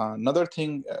 Another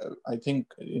thing I think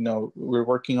we're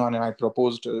working on, and I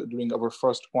proposed during our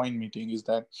first COIN meeting, is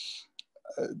that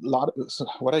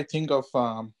what I think of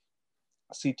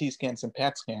CT scans and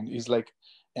PET scan is like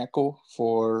echo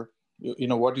for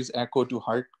what is echo to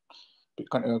heart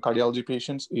cardiology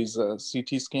patients is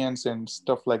CT scans and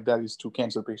stuff like that is to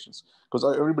cancer patients, because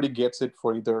everybody gets it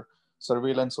for either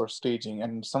surveillance or staging.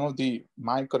 And some of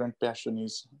my current passion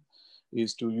is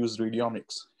to use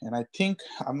radiomics. And I think,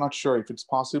 I'm not sure if it's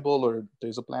possible or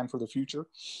there's a plan for the future.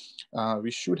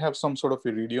 We should have some sort of a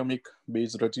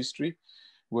radiomic-based registry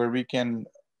where we can,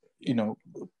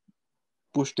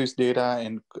 push this data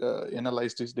and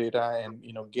analyze this data and,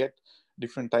 get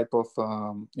different type of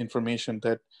information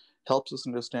that helps us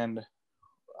understand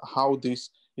how this,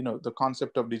 the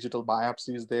concept of digital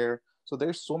biopsy is there. So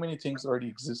there's so many things already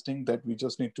existing that we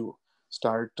just need to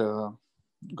start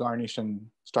garnish and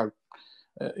start,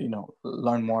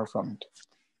 learn more from it.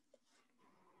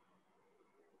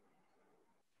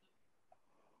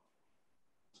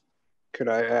 Could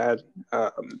I add?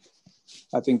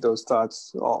 I think those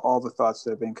thoughts, all the thoughts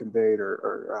that have been conveyed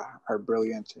are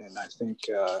brilliant, and I think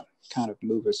kind of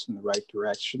move us in the right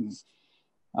direction.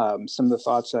 Some of the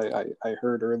thoughts I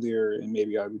heard earlier, and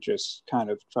maybe I would just kind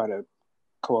of try to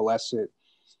coalesce it.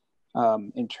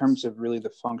 In terms of really the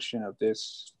function of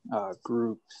this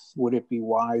group, would it be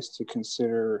wise to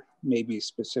consider maybe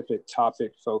specific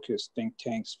topic-focused think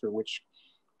tanks for which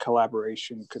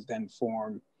collaboration could then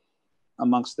form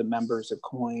amongst the members of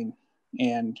COIN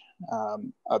and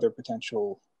other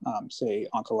potential, say,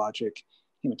 oncologic,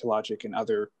 hematologic, and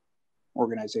other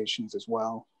organizations as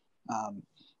well?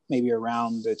 Maybe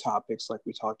around the topics like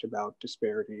we talked about,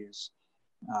 disparities,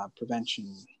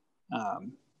 prevention,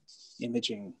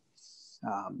 imaging,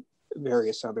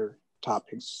 various other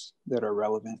topics that are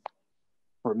relevant.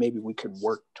 or maybe we could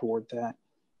work toward that?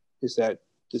 Does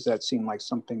that seem like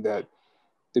something that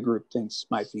the group thinks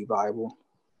might be viable?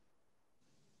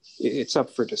 It's up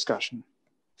for discussion.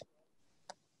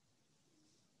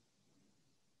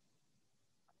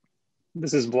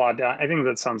 This is Vlad. I think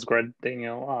that sounds great,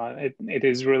 Daniel. It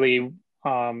is really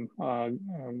an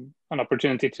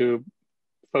opportunity to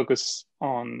focus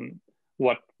on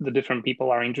what the different people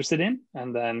are interested in,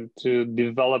 and then to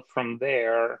develop from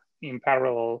there in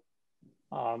parallel.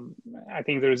 I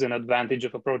think there's an advantage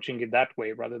of approaching it that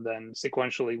way rather than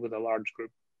sequentially with a large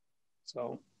group.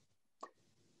 So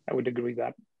I would agree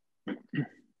that.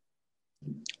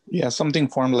 Yeah, something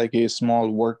formed like a small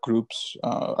work groups.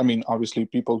 I mean, obviously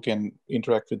people can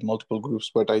interact with multiple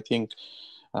groups, but I think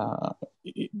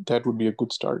that would be a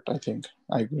good start, I think.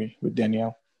 I agree with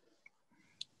Danielle.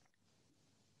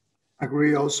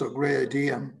 Agree also, great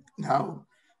idea. Now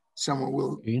someone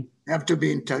will have to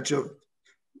be in touch of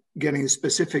getting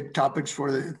specific topics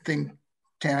for the think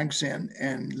tanks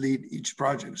and lead each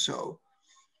project. So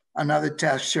another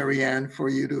task, Sherry Ann, for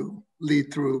you to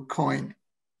lead through COIN.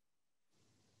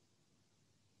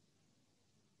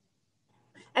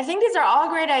 I think these are all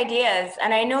great ideas.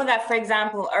 And I know that, for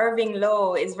example, Irving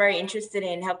Lowe is very interested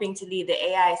in helping to lead the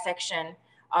AI section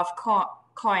of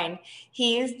COIN.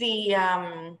 He's the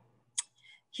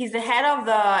head of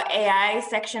the AI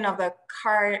section of the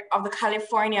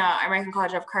California American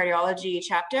College of Cardiology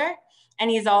chapter. And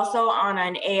he's also on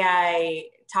an AI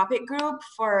topic group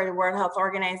for the World Health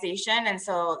Organization. And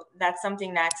so that's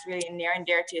something that's really near and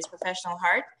dear to his professional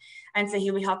heart. And so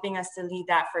he'll be helping us to lead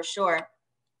that for sure.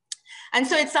 And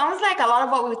so it sounds like a lot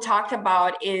of what we've talked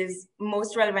about is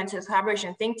most relevant to the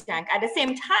collaboration think tank. At the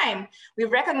same time, we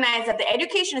recognize that the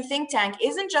education think tank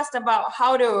isn't just about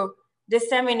how to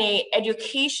disseminate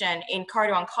education in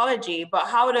cardio-oncology, but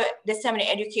how to disseminate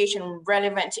education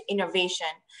relevant to innovation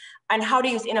and how to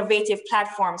use innovative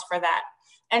platforms for that.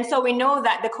 And so we know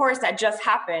that the course that just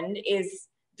happened is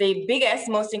the biggest,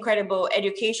 most incredible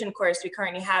education course we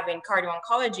currently have in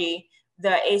cardio-oncology,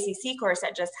 the ACC course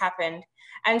that just happened.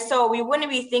 And so we wouldn't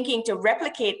be thinking to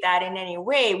replicate that in any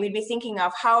way. We'd be thinking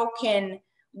of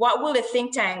what will the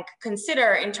think tank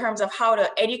consider in terms of how to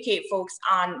educate folks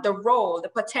on the role, the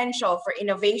potential for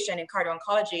innovation in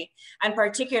cardio-oncology, and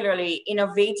particularly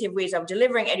innovative ways of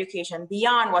delivering education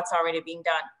beyond what's already being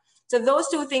done. So those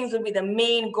two things would be the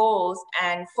main goals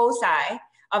and foci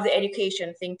of the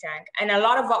education think tank. And a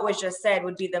lot of what was just said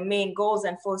would be the main goals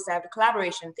and foci of the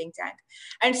collaboration think tank.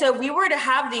 And so if we were to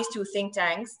have these two think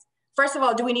tanks, first of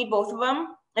all, do we need both of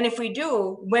them? And if we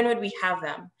do, when would we have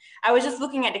them? I was just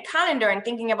looking at the calendar and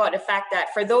thinking about the fact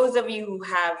that for those of you who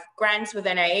have grants with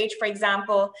NIH, for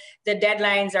example, the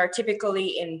deadlines are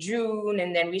typically in June,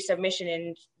 and then resubmission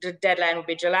in the deadline will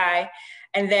be July.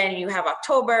 And then you have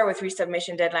October with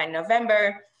resubmission deadline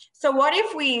November. So what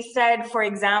if we said, for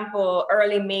example,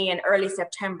 early May and early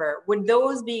September? Would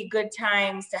those be good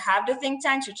times to have the think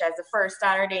tanks, such as the first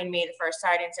Saturday in May, the first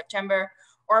Saturday in September?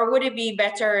 Or would it be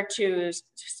better to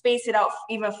space it out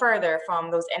even further from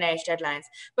those NIH deadlines,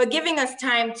 but giving us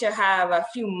time to have a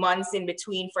few months in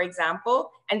between, for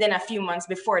example, and then a few months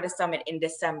before the summit in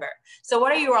December? So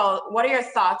what are your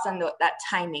thoughts on that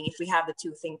timing if we have the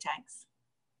two think tanks?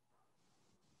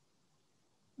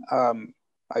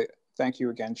 I thank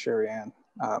you again, Sherry Ann.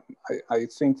 I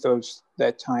think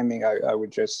that timing I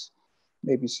would just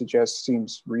maybe suggest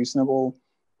seems reasonable.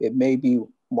 It may be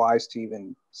wise to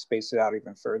even space it out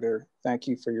even further. Thank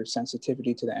you for your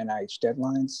sensitivity to the NIH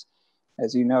deadlines.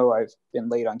 As you know, I've been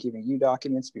late on giving you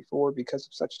documents before because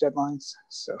of such deadlines.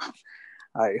 So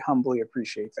I humbly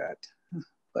appreciate that.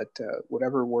 But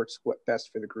whatever works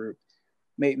best for the group.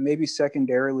 Maybe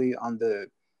secondarily on the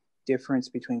difference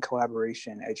between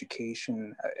collaboration and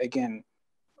education, again,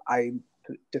 I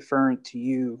defer to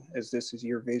you as this is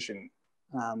your vision.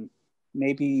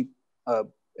 Maybe a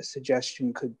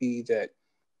suggestion could be that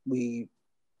we,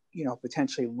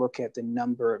 potentially look at the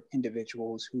number of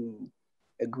individuals who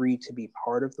agree to be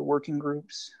part of the working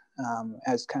groups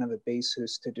as kind of a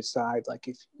basis to decide, like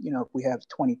if we have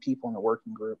 20 people in the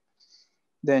working group,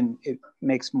 then it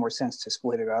makes more sense to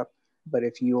split it up. But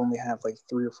if you only have like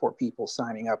 3 or 4 people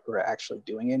signing up who are actually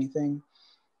doing anything,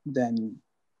 then,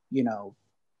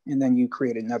 and then you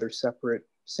create another separate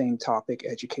same topic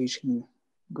education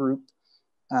group,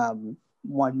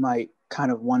 one might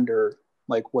kind of wonder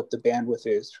like what the bandwidth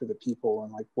is for the people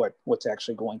and like what's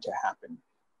actually going to happen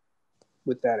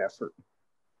with that effort.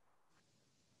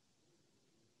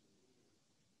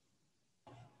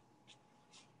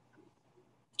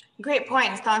 Great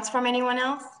points. Thoughts from anyone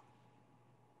else?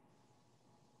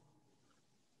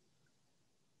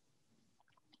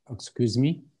 Excuse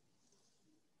me?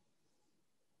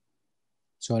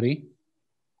 Sorry?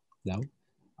 No.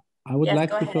 I would like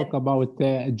to talk about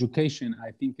education.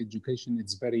 I think education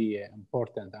is very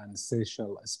important and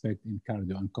essential aspect in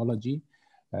cardio-oncology.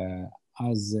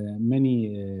 As many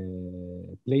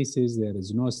places, there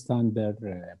is no standard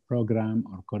program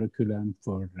or curriculum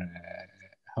for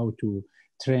how to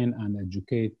train and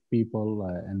educate people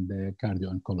in the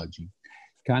cardio-oncology.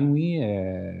 Can we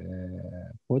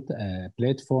put a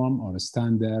platform or a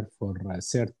standard for a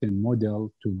certain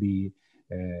model to be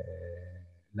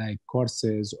like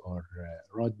courses or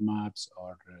roadmaps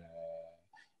or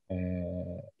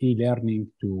e-learning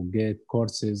to get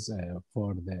courses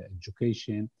for the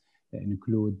education,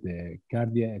 include the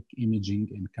cardiac imaging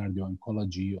in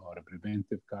cardio-oncology or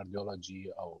preventive cardiology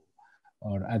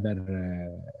or other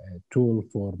tool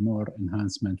for more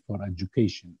enhancement for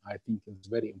education. I think it's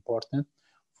very important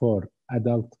for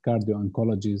adult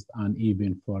cardio-oncologists and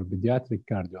even for pediatric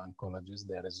cardio-oncologists.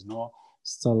 There is no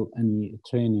still any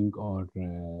training or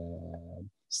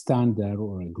standard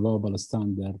or a global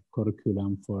standard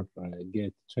curriculum for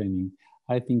get training.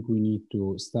 I think we need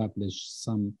to establish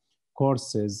some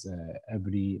courses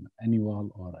every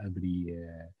annual or every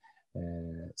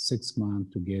 6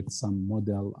 months to get some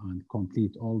model and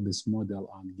complete all this model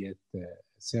and get the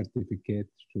certificate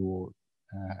to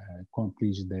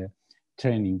complete the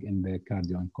training in the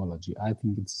cardio-oncology. I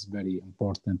think it's a very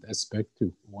important aspect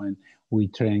when we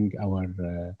train our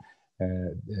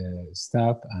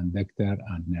staff and doctor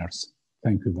and nurse.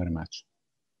 Thank you very much.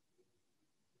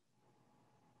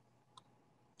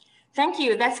 Thank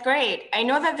you, that's great. I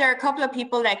know that there are a couple of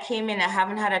people that came in that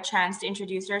haven't had a chance to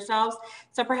introduce yourselves.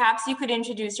 So perhaps you could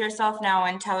introduce yourself now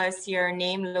and tell us your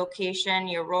name, location,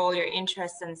 your role, your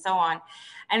interests, and so on.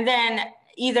 And then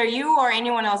either you or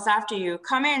anyone else after you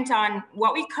comment on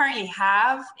what we currently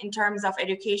have in terms of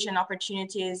education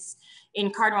opportunities in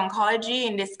cardio-oncology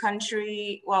in this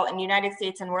country, well, in the United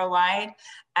States and worldwide,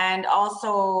 and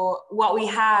also what we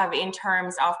have in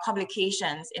terms of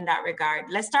publications in that regard.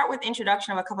 Let's start with the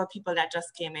introduction of a couple of people that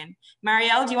just came in.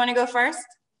 Marielle, do you want to go first?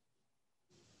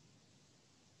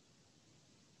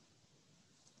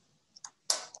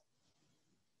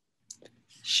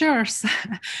 Sure.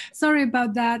 Sorry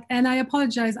about that. And I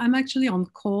apologize. I'm actually on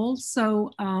call.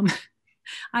 So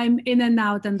I'm in and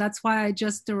out, and that's why I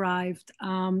just arrived.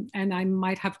 And I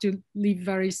might have to leave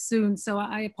very soon. So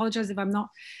I apologize if I'm not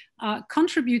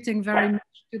contributing very much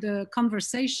to the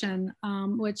conversation,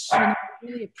 which I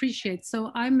really appreciate.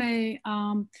 So I'm a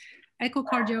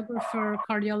echocardiographer,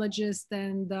 cardiologist,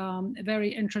 and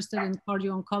very interested in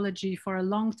cardio-oncology for a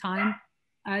long time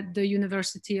at the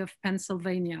University of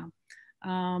Pennsylvania.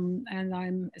 And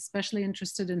I'm especially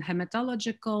interested in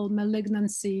hematological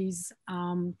malignancies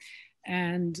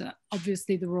and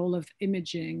obviously the role of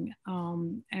imaging.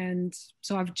 And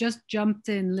so I've just jumped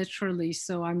in literally,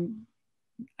 so I'm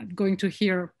going to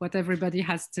hear what everybody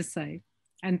has to say.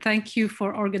 And thank you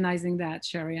for organizing that,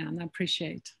 Sherry-Ann, I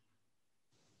appreciate.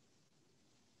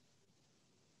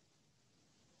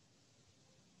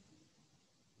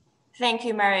 Thank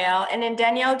you, Marielle. And then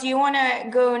Danielle, do you want to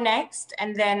go next?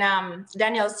 And then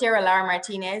Danielle, Sarah Lara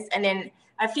Martinez. And then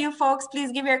a few folks,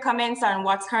 please give your comments on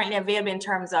what's currently available in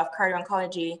terms of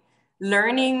cardio-oncology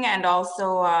learning and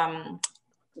also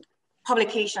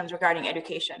publications regarding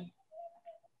education.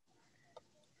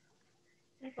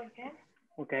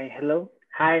 Okay, hello.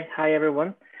 Hi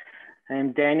everyone.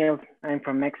 I'm Daniel. I'm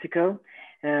from Mexico.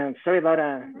 Sorry about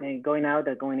going out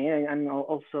and going in. I'm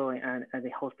also at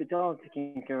the hospital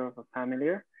taking care of a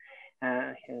family,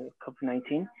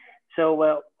 COVID-19. So,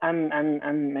 well, I'm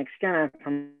Mexican. I'm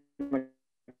from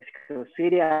Mexico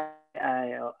City. I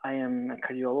am a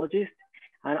cardiologist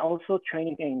and also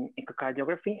training in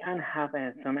echocardiography and have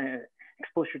some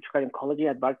exposure to cardio-oncology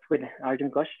at Barts with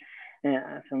Arjun Ghosh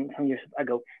some years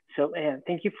ago. So,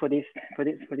 thank you for this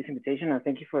invitation, and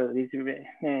thank you for this.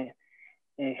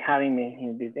 Having me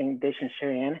in this invitation,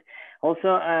 Sherry-Ann.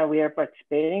 Also, we are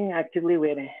participating actively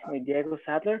with Diego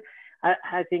Sadler.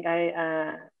 I think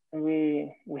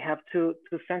we have two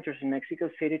centers in Mexico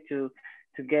City to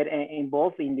get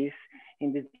involved in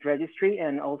this registry,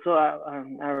 and also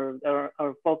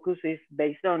our focus is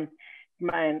based on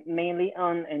mainly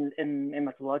on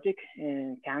hematologic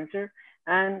cancer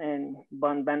and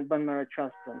bone marrow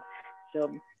transplant.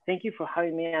 So thank you for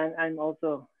having me. I'm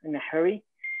also in a hurry.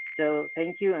 So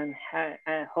thank you, and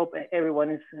I hope everyone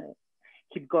is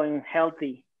keep going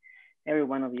healthy, every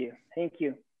one of you. Thank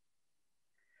you.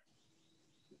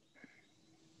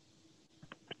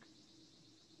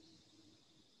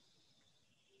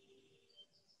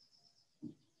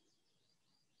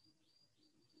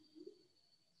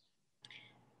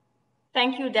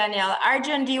 Thank you, Danielle.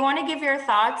 Arjun, do you want to give your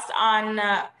thoughts on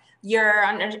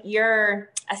your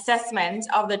assessment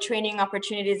of the training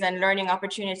opportunities and learning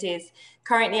opportunities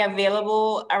currently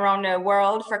available around the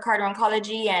world for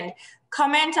cardio-oncology, and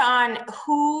comment on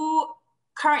who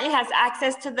currently has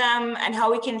access to them and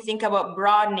how we can think about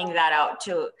broadening that out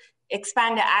to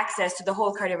expand the access to the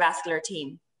whole cardiovascular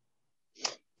team.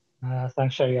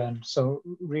 Thanks, Sharian. So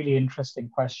really interesting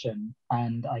question.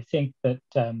 And I think that,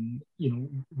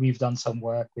 we've done some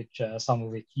work, which some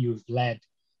of it you've led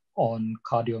on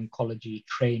cardio-oncology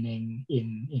training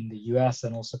in the US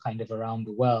and also kind of around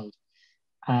the world.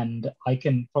 And I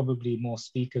can probably more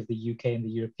speak of the UK and the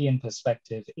European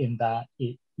perspective in that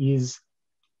it is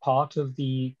part of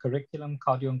the curriculum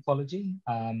cardio-oncology.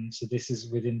 So this is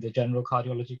within the general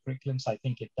cardiology curriculum. So I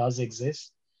think it does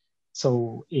exist.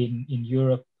 So in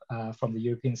Europe, from the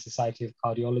European Society of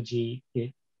Cardiology,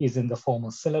 it is in the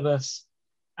formal syllabus.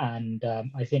 And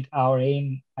I think our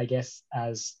aim, I guess,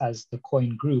 as the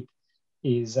COIN group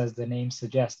is, as the name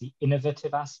suggests, the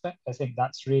innovative aspect. I think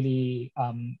that's really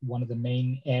one of the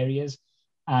main areas.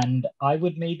 And I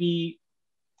would maybe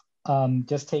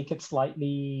just take it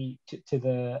slightly to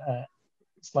the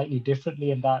slightly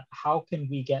differently in that how can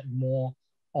we get more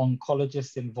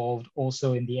oncologists involved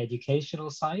also in the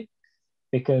educational side?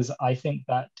 Because I think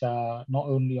that not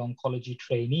only oncology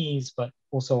trainees, but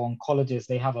also oncologists,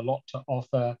 they have a lot to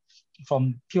offer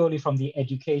purely from the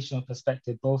educational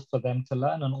perspective, both for them to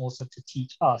learn and also to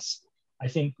teach us. I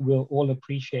think we'll all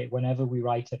appreciate whenever we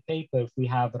write a paper, if we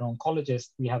have an oncologist,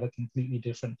 we have a completely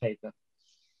different paper.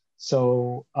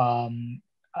 So,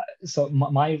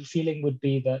 my feeling would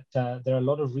be that there are a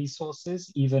lot of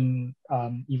resources, even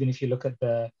if you look at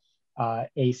the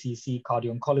ACC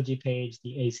Cardio-Oncology page,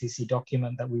 the ACC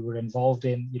document that we were involved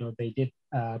in, they did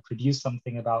produce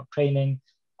something about training.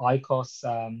 ICOS,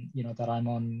 that I'm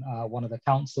on one of the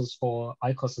councils for,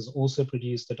 ICOS has also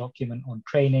produced a document on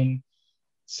training.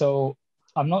 So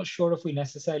I'm not sure if we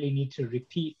necessarily need to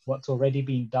repeat what's already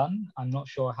been done. I'm not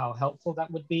sure how helpful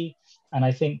that would be. And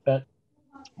I think that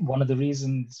one of the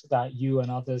reasons that you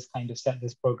and others kind of set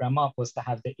this program up was to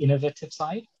have the innovative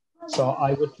side. So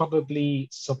I would probably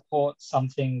support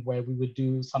something where we would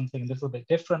do something a little bit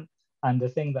different. And the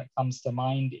thing that comes to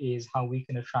mind is how we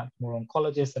can attract more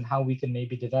oncologists and how we can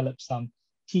maybe develop some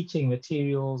teaching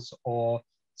materials or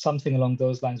something along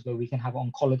those lines where we can have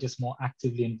oncologists more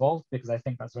actively involved, because I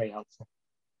think that's very helpful.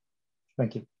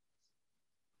 Thank you.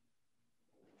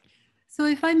 So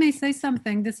if I may say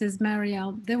something, this is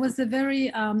Marielle. There was a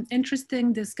very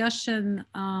interesting discussion,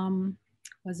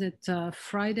 was it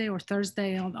Friday or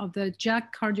Thursday, of the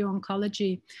JAC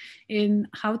Cardio-Oncology in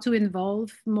how to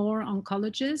involve more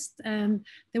oncologists. And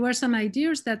there were some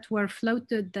ideas that were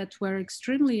floated that were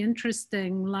extremely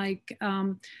interesting, like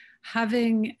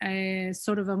having a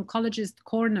sort of oncologist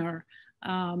corner.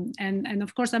 And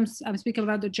of course, I'm speaking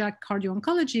about the JAC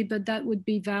Cardio-Oncology, but that would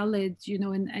be valid,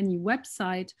 in any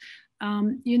website,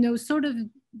 sort of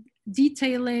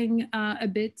detailing a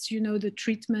bit, the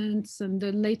treatments and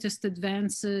the latest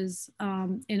advances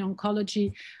in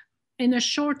oncology in a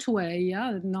short way.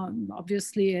 Yeah, not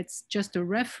obviously it's just a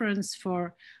reference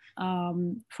for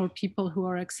people who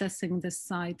are accessing this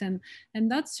site, and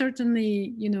that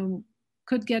certainly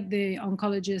could get the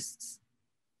oncologists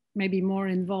maybe more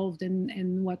involved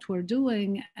in what we're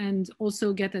doing, and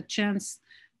also get a chance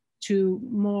to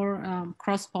more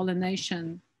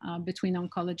cross-pollination between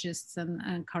oncologists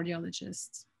and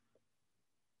cardiologists.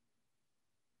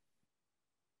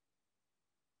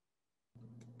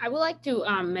 I would like to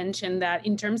mention that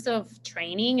in terms of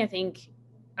training, I think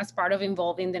as part of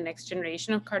involving the next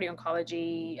generation of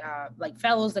cardio-oncology, like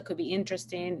fellows that could be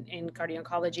interested in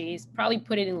cardio-oncology, is probably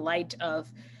put it in light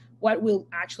of what will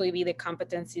actually be the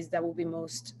competencies that will be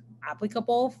most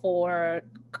applicable for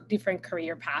different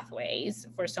career pathways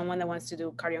for someone that wants to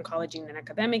do cardio-oncology in an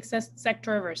academic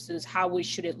sector versus how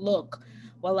should it look,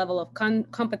 what level of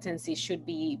competency should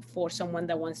be for someone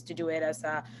that wants to do it as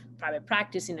a private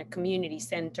practice in a community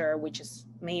center, which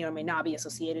may or may not be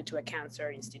associated to a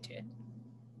cancer institute.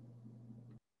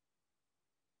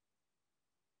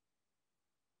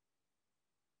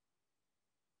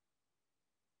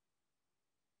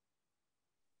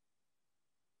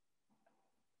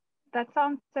 That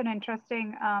sounds an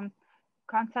interesting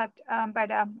concept, but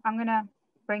I'm going to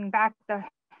bring back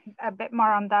a bit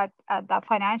more on that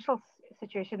financial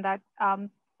situation that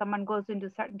someone goes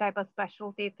into certain type of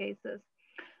specialty phases.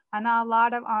 I know a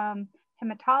lot of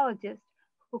hematologists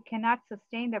who cannot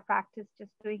sustain their practice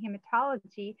just doing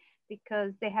hematology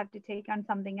because they have to take on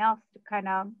something else to kind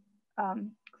of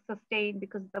sustain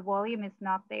because the volume is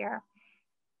not there.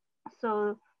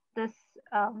 So this,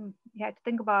 you have to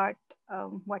think about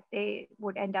what they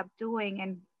would end up doing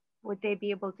and would they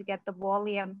be able to get the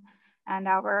volume and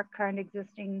our current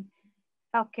existing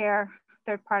healthcare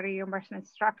third-party reimbursement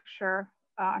structure,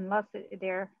 unless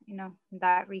they're,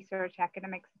 that research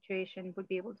academic situation would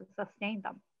be able to sustain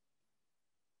them,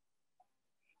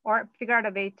 or figure out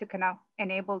a way to kind of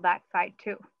enable that side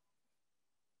too.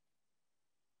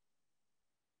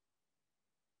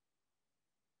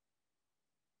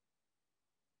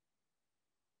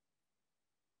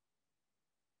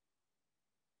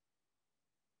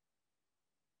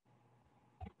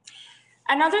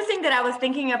 Another thing that I was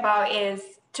thinking about is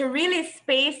to really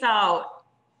space out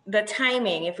the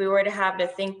timing. If we were to have the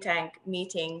think tank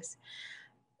meetings,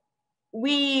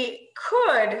 we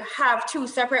could have two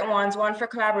separate ones, one for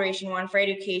collaboration, one for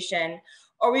education,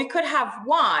 or we could have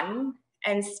one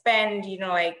and spend,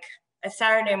 like a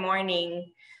Saturday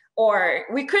morning, or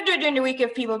we could do it during the week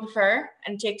if people prefer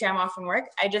and take time off from work.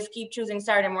 I just keep choosing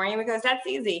Saturday morning because that's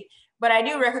easy. But I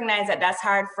do recognize that that's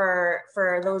hard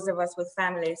for those of us with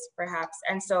families, perhaps.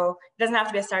 And so it doesn't have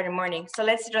to be a Saturday morning. So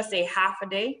let's just say half a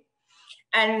day.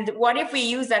 And what if we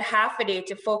use that half a day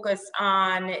to focus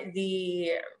on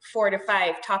the 4 to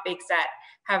 5 topics that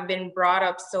have been brought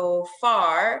up so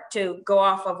far, to go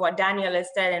off of what Daniel has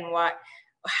said and what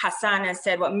Hassan has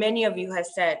said, what many of you have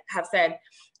said.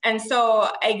 And so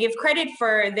I give credit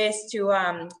for this to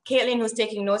Caitlin, who's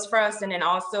taking notes for us, and then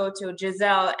also to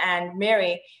Giselle and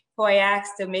Mary, who I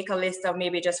asked to make a list of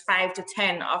maybe just 5 to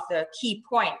 10 of the key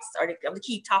points or the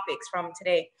key topics from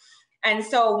today. And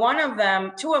so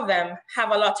two of them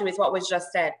have a lot to do with what was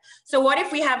just said. So what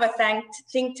if we have a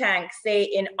think tank, say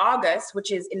in August,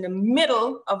 which is in the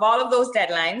middle of all of those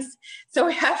deadlines. So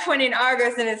we have one in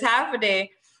August and it's half a day.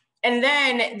 And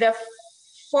then the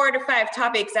 4 to 5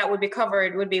 topics that would be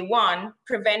covered would be 1,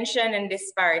 prevention and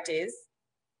disparities.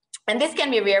 And this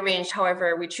can be rearranged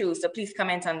however we choose, so please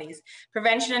comment on these.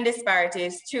 Prevention and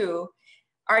disparities. 2,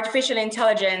 artificial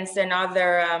intelligence and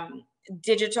other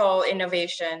digital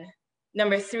innovation.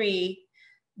 Number 3,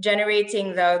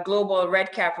 generating the global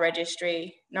REDCap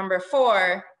registry. Number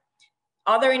 4,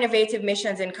 other innovative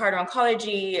missions in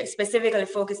cardio-oncology, specifically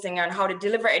focusing on how to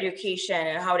deliver education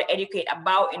and how to educate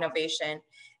about innovation.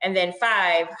 And then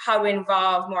 5, how to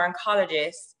involve more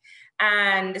oncologists.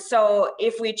 And so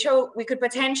if we could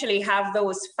potentially have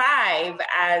those 5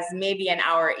 as maybe an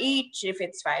hour each, if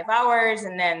it's 5 hours,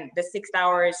 and then the 6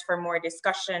 hours for more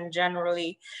discussion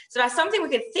generally. So that's something we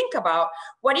could think about.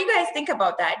 What do you guys think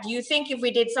about that? Do you think if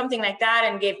we did something like that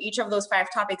and gave each of those 5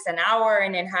 topics an hour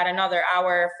and then had another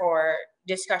hour for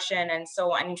discussion and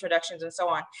so on, introductions and so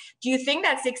on, do you think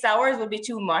that 6 hours would be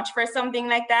too much for something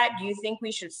like that? Do you think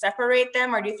we should separate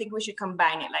them, or do you think we should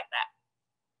combine it like that?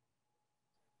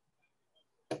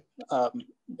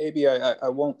 Maybe I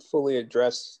won't fully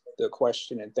address the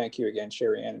question, and thank you again,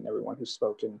 Sherry Ann, and everyone who's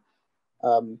spoken.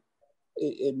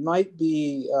 It might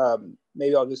be,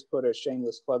 maybe I'll just put a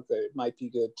shameless plug that it might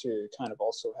be good to kind of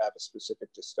also have a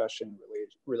specific discussion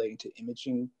relating to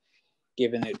imaging,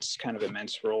 given its kind of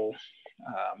immense role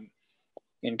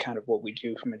in kind of what we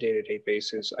do from a day-to-day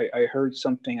basis. I heard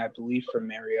something, I believe, from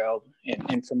Marielle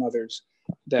and from others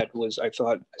that was, I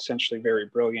thought, essentially very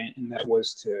brilliant, and that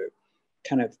was to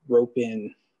kind of rope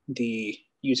in the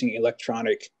using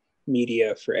electronic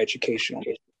media for educational.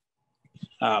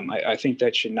 I think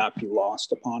that should not be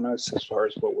lost upon us as far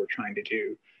as what we're trying to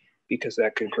do, because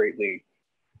that could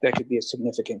be a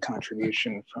significant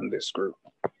contribution from this group.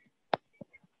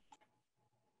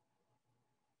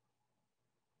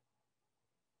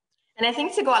 And I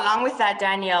think to go along with that,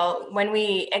 Daniel, when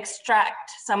we extract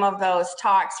some of those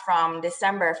talks from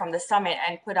December, from the summit,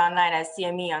 and put online as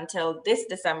CME until this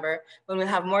December, when we'll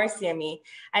have more CME,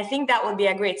 I think that would be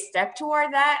a great step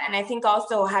toward that. And I think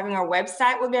also having our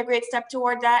website would be a great step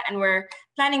toward that. And we're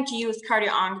planning to use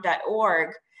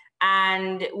cardio-onc.org.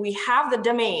 And we have the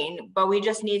domain, but we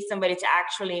just need somebody to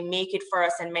actually make it for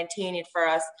us and maintain it for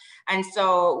us. And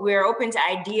so we're open to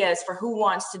ideas for who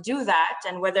wants to do that,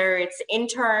 and whether it's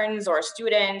interns or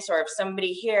students, or if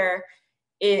somebody here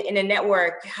in a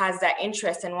network has that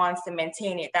interest and wants to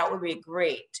maintain it, that would be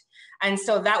great. And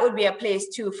so that would be a place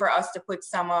too for us to put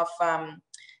some of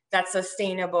that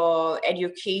sustainable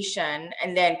education,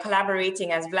 and then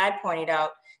collaborating, as Vlad pointed out,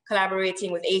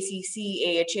 collaborating with ACC,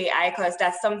 AHA, ICOS.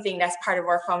 That's something that's part of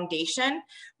our foundation,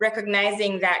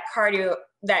 recognizing that the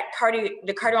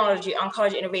Cardiology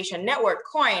Oncology Innovation Network,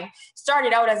 COIN,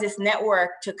 started out as this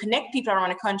network to connect people around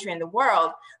the country and the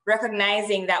world,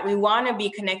 recognizing that we want to be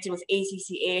connected with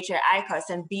ACC, AHA, ICOS,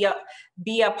 and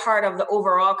be a part of the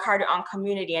overall cardio-onc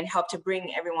community and help to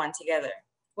bring everyone together.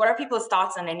 What are people's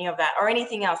thoughts on any of that, or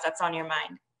anything else that's on your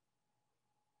mind?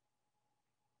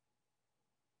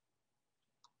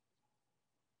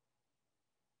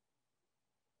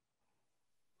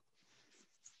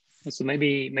 So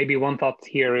maybe one thought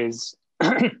here is,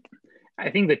 I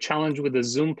think the challenge with the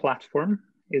Zoom platform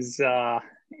is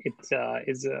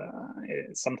is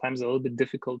sometimes a little bit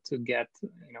difficult to get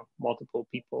multiple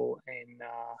people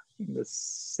in the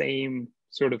same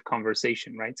sort of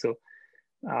conversation, right? So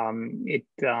it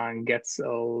gets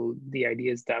the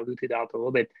ideas diluted out a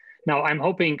little bit. Now I'm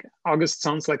hoping August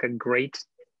sounds like a great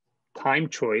time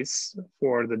choice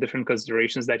for the different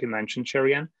considerations that you mentioned,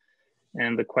 Sherian.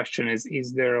 And the question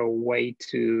is there a way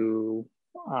to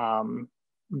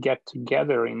get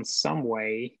together in some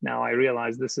way? Now I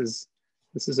realize this is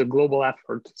a global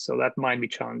effort, so that might be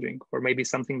challenging, or maybe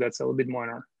something that's a little bit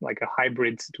more like a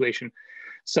hybrid situation.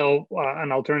 So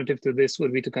an alternative to this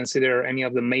would be to consider any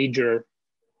of the major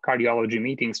cardiology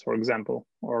meetings, for example,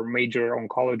 or major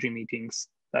oncology meetings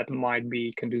that might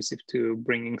be conducive to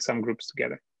bringing some groups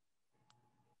together.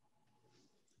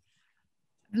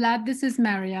 Vlad, this is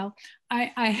Marielle.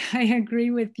 I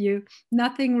agree with you.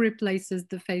 Nothing replaces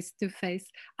the face-to-face.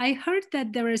 I heard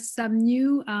that there are some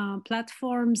new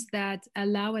platforms that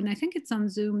allow, and I think it's on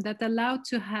Zoom, that allow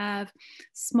to have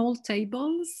small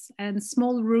tables and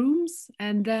small rooms.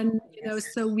 And then,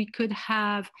 so we could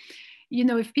have,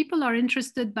 if people are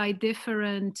interested by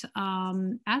different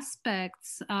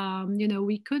aspects,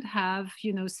 we could have,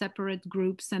 separate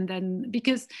groups. And then,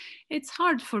 because it's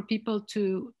hard for people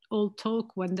to all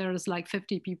talk when there's like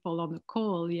 50 people on the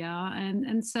call, yeah?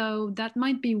 And so that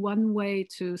might be one way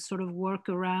to sort of work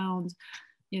around,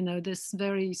 this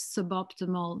very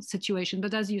suboptimal situation.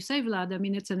 But as you say, Vlad, I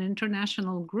mean, it's an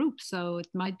international group, so it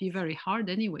might be very hard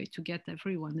anyway to get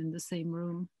everyone in the same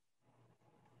room.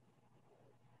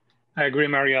 I agree,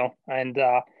 Marielle. And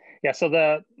yeah, so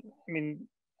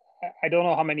I don't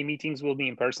know how many meetings will be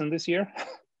in person this year.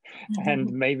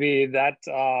 And maybe that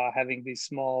having these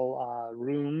small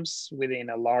rooms within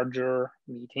a larger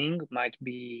meeting might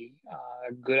be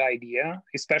a good idea,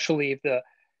 especially if the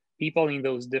people in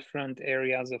those different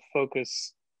areas of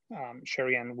focus,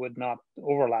 Sherian, would not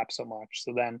overlap so much.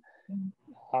 So then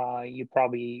you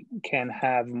probably can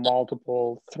have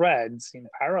multiple threads in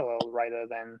parallel rather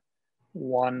than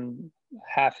one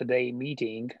half-a-day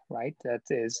meeting, right? That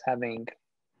is having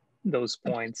those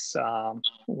points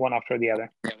one after the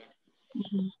other.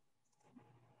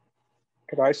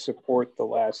 Could I support the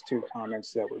last two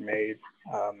comments that were made?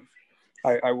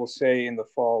 I will say in the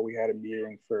fall, we had a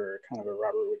meeting for kind of a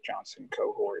Robert Wood Johnson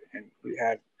cohort, and we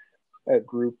had a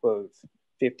group of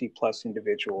 50 plus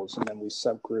individuals, and then we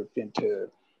subgrouped into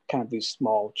kind of these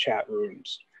small chat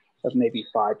rooms of maybe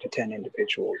 5 to 10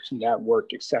 individuals, and that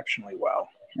worked exceptionally well.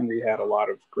 And we had a lot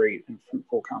of great and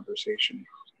fruitful conversation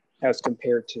as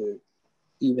compared to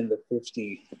even the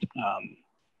 50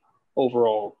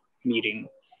 overall meeting,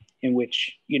 in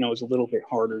which, it's a little bit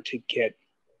harder to get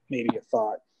maybe a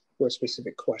thought or a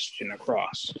specific question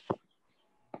across.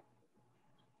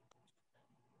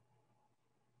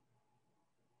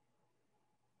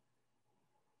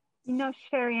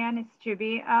 Sherian, it's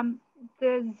Juby.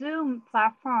 The Zoom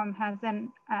platform has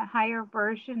a higher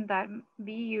version that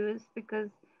we use because,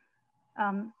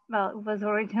 well, it was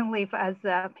originally as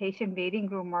a patient waiting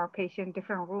room or patient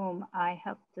different room. I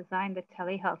helped design the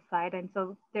telehealth side. And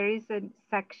so there is a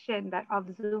section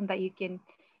of Zoom that you can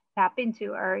tap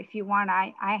into, or if you want,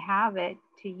 I have it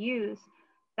to use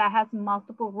that has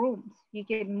multiple rooms. You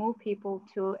can move people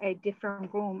to a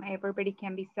different room. Everybody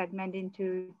can be segmented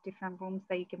into different rooms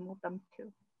that you can move them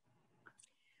to.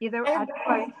 Either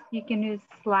otherwise, you can use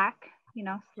Slack,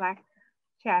 Slack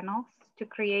channels to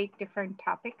create different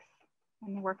topics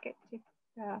and work it if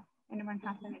anyone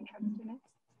has an interest in it.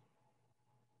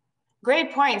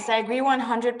 Great points. I agree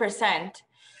 100%.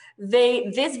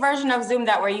 This version of Zoom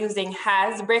that we're using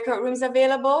has breakout rooms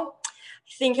available.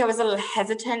 I think I was a little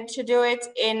hesitant to do it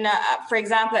in, for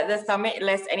example, at the summit,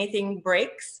 lest anything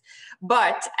breaks.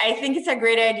 But I think it's a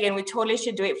great idea, and we totally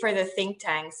should do it for the think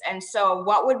tanks. And so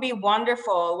what would be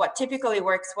wonderful, what typically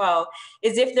works well,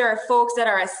 is if there are folks that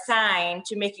are assigned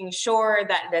to making sure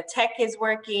that the tech is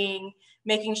working,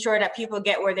 making sure that people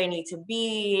get where they need to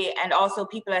be, and also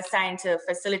people assigned to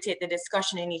facilitate the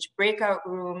discussion in each breakout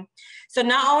room. So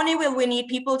not only will we need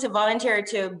people to volunteer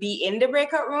to be in the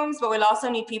breakout rooms, but we'll also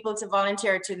need people to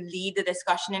volunteer to lead the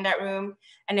discussion in that room,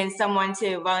 and then someone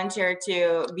to volunteer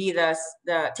to be the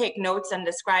take notes and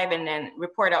describe and then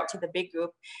report out to the big group.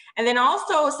 And then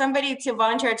also somebody to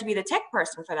volunteer to be the tech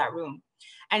person for that room.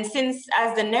 And since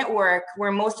as the network,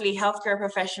 we're mostly healthcare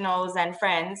professionals and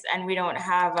friends, and we don't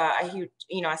have a huge,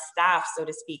 a staff, so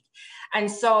to speak. And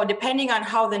so depending on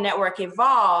how the network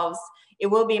evolves, it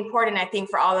will be important, I think,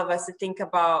 for all of us to think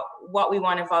about what we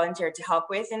want to volunteer to help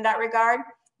with in that regard.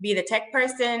 be the tech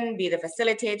person, be the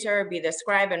facilitator, be the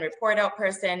scribe and report out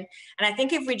person. And I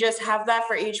think if we just have that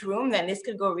for each room, then this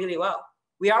could go really well.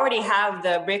 We already have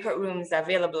the breakout rooms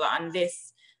available on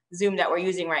this Zoom that we're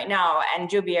using right now. And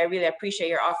Juby, I really appreciate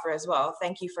your offer as well.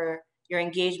 Thank you for your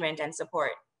engagement and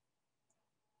support.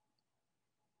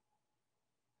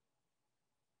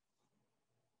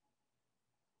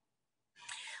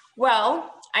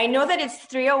 Well, I know that it's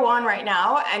 3:01 right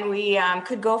now, and we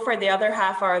could go for the other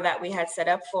half hour that we had set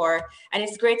up for. And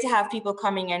it's great to have people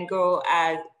coming and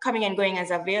going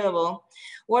as available.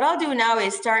 What I'll do now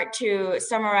is start to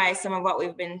summarize some of what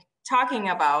we've been talking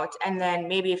about, and then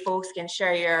maybe folks can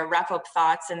share your wrap-up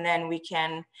thoughts, and then we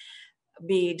can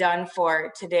be done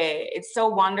for today. It's so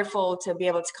wonderful to be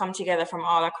able to come together from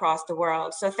all across the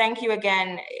world. So thank you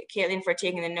again, Caitlin, for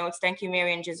taking the notes. Thank you,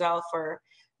 Mary and Giselle, for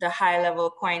the high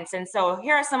level points. And so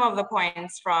here are some of the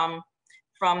points from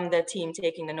the team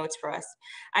taking the notes for us.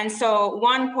 And so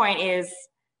one point is,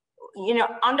 you know,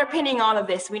 underpinning all of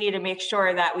this, we need to make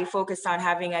sure that we focus on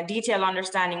having a detailed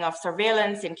understanding of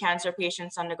surveillance in cancer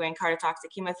patients undergoing cardiotoxic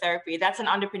chemotherapy. That's an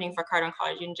underpinning for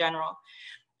cardio-oncology in general.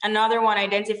 Another one,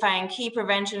 identifying key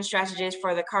prevention strategies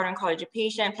for the cardio-oncology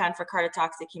patient, plan for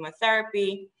cardiotoxic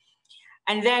chemotherapy.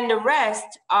 And then the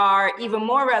rest are even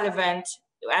more relevant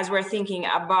as we're thinking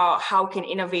about how can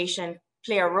innovation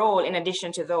play a role in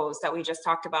addition to those that we just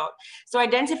talked about. So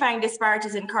identifying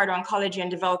disparities in cardio-oncology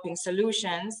and developing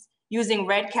solutions, using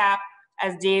REDCap,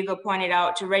 as Diego pointed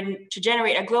out, to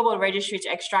generate a global registry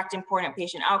to extract important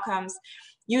patient outcomes,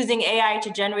 using AI to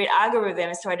generate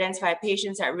algorithms to identify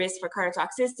patients at risk for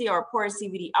cardiotoxicity or poor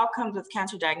CVD outcomes with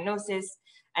cancer diagnosis,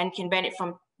 and can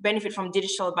benefit from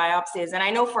digital biopsies. And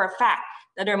I know for a fact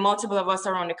that there are multiple of us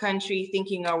around the country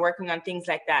thinking or working on things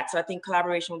like that. So I think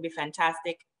collaboration would be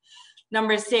fantastic.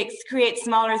 Number 6, create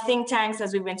smaller think tanks,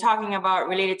 as we've been talking about,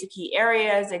 related to key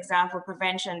areas, example,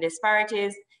 prevention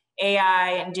disparities,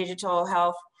 AI and digital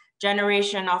health,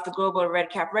 generation of the global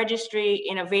REDCap registry,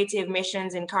 innovative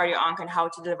missions in cardio-onc and how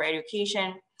to deliver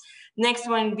education. Next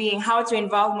one being how to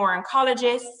involve more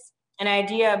oncologists. An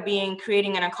idea being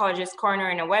creating an oncologist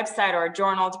corner in a website or a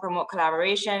journal to promote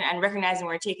collaboration, and recognizing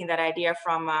we're taking that idea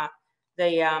from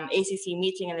the ACC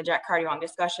meeting and the Jack Cardio-Onc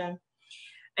discussion.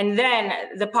 And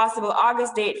then the possible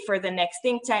August date for the next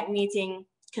think tank meeting,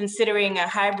 considering a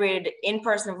hybrid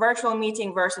in-person virtual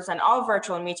meeting versus an all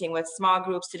virtual meeting with small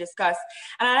groups to discuss.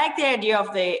 And I like the idea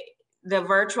of the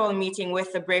virtual meeting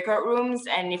with the breakout rooms,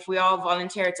 and if we all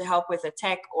volunteer to help with the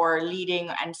tech or leading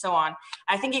and so on,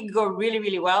 I think it could go really,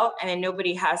 really well, and then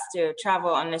nobody has to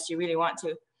travel unless you really want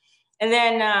to. And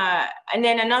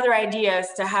then another idea is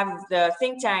to have the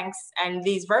think tanks and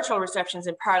these virtual receptions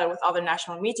in parallel with other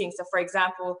national meetings. So for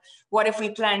example, what if we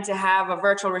plan to have a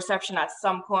virtual reception at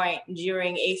some point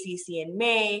during ACC in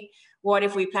May? What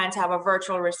if we plan to have a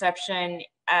virtual reception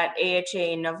at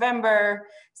AHA in November?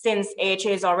 Since AHA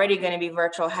is already going to be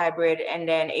virtual hybrid, and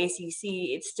then ACC,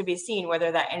 it's to be seen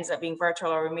whether that ends up being virtual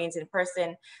or remains in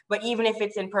person. But even if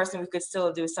it's in person, we could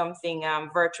still do something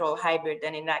virtual hybrid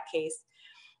then in that case.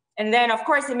 And then, of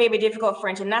course, it may be difficult for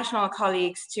international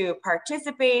colleagues to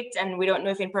participate, and we don't know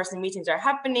if in-person meetings are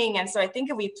happening. And so I think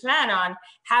if we plan on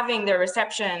having the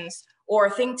receptions or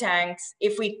think tanks,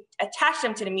 if we attach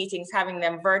them to the meetings, having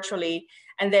them virtually,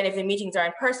 and then if the meetings are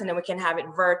in person, then we can have it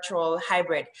virtual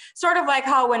hybrid. Sort of like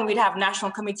how when we'd have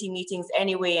national committee meetings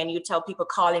anyway, and you tell people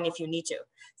call in if you need to.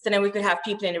 So then we could have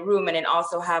people in the room and then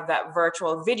also have that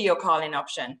virtual video calling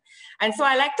option. And so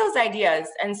I like those ideas.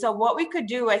 And so what we could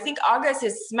do, I think August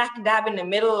is smack dab in the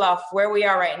middle of where we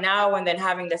are right now, and then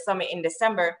having the summit in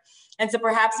December. And so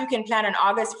perhaps we can plan in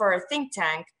August for a think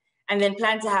tank, and then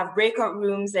plan to have breakout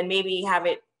rooms and maybe have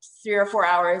it 3 or 4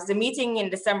 hours. The meeting in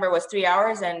December was 3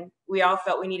 hours, and we all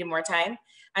felt we needed more time.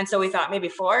 And so we thought maybe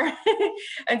 4.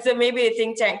 And so maybe the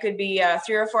think tank could be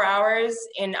 3 or 4 hours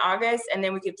in August, and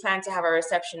then we could plan to have a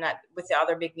reception with the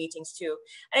other big meetings too.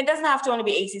 And it doesn't have to only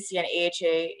be ACC and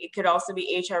AHA. It could also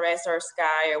be HRS or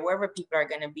SCI or wherever people are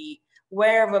going to be,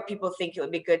 wherever people think it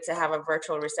would be good to have a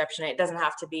virtual reception. It doesn't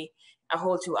have to be a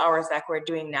whole 2 hours like we're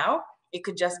doing now. It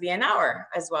could just be an hour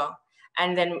as well.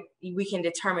 And then we can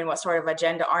determine what sort of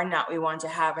agenda or not we want to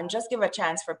have, and just give a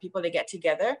chance for people to get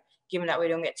together, given that we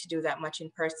don't get to do that much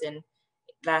in person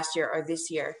last year or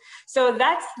this year. So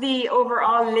that's the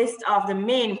overall list of the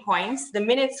main points. The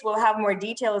minutes will have more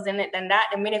details in it than that.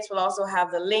 The minutes will also have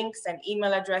the links and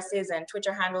email addresses and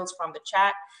Twitter handles from the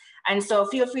chat. And so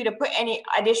feel free to put any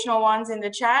additional ones in the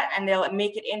chat, and they'll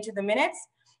make it into the minutes,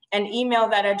 and email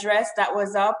that address that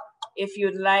was up if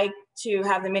you'd like to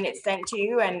have the minutes sent to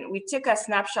you. And we took a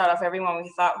snapshot of everyone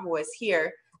we thought who was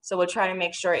here, so we'll try to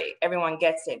make sure everyone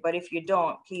gets it. But if you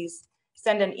don't, please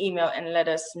send an email and let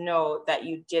us know that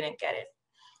you didn't get it.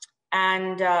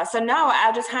 And so now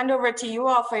I'll just hand over to you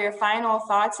all for your final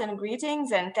thoughts and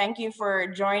greetings. And thank you for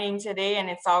joining today. And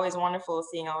it's always wonderful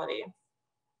seeing all of you.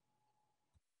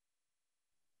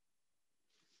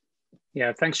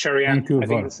 Yeah, thanks, Sharian. I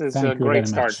think this is a great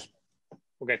start.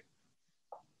 Okay.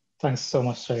 Thanks so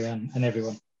much, Sharian, and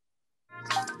everyone.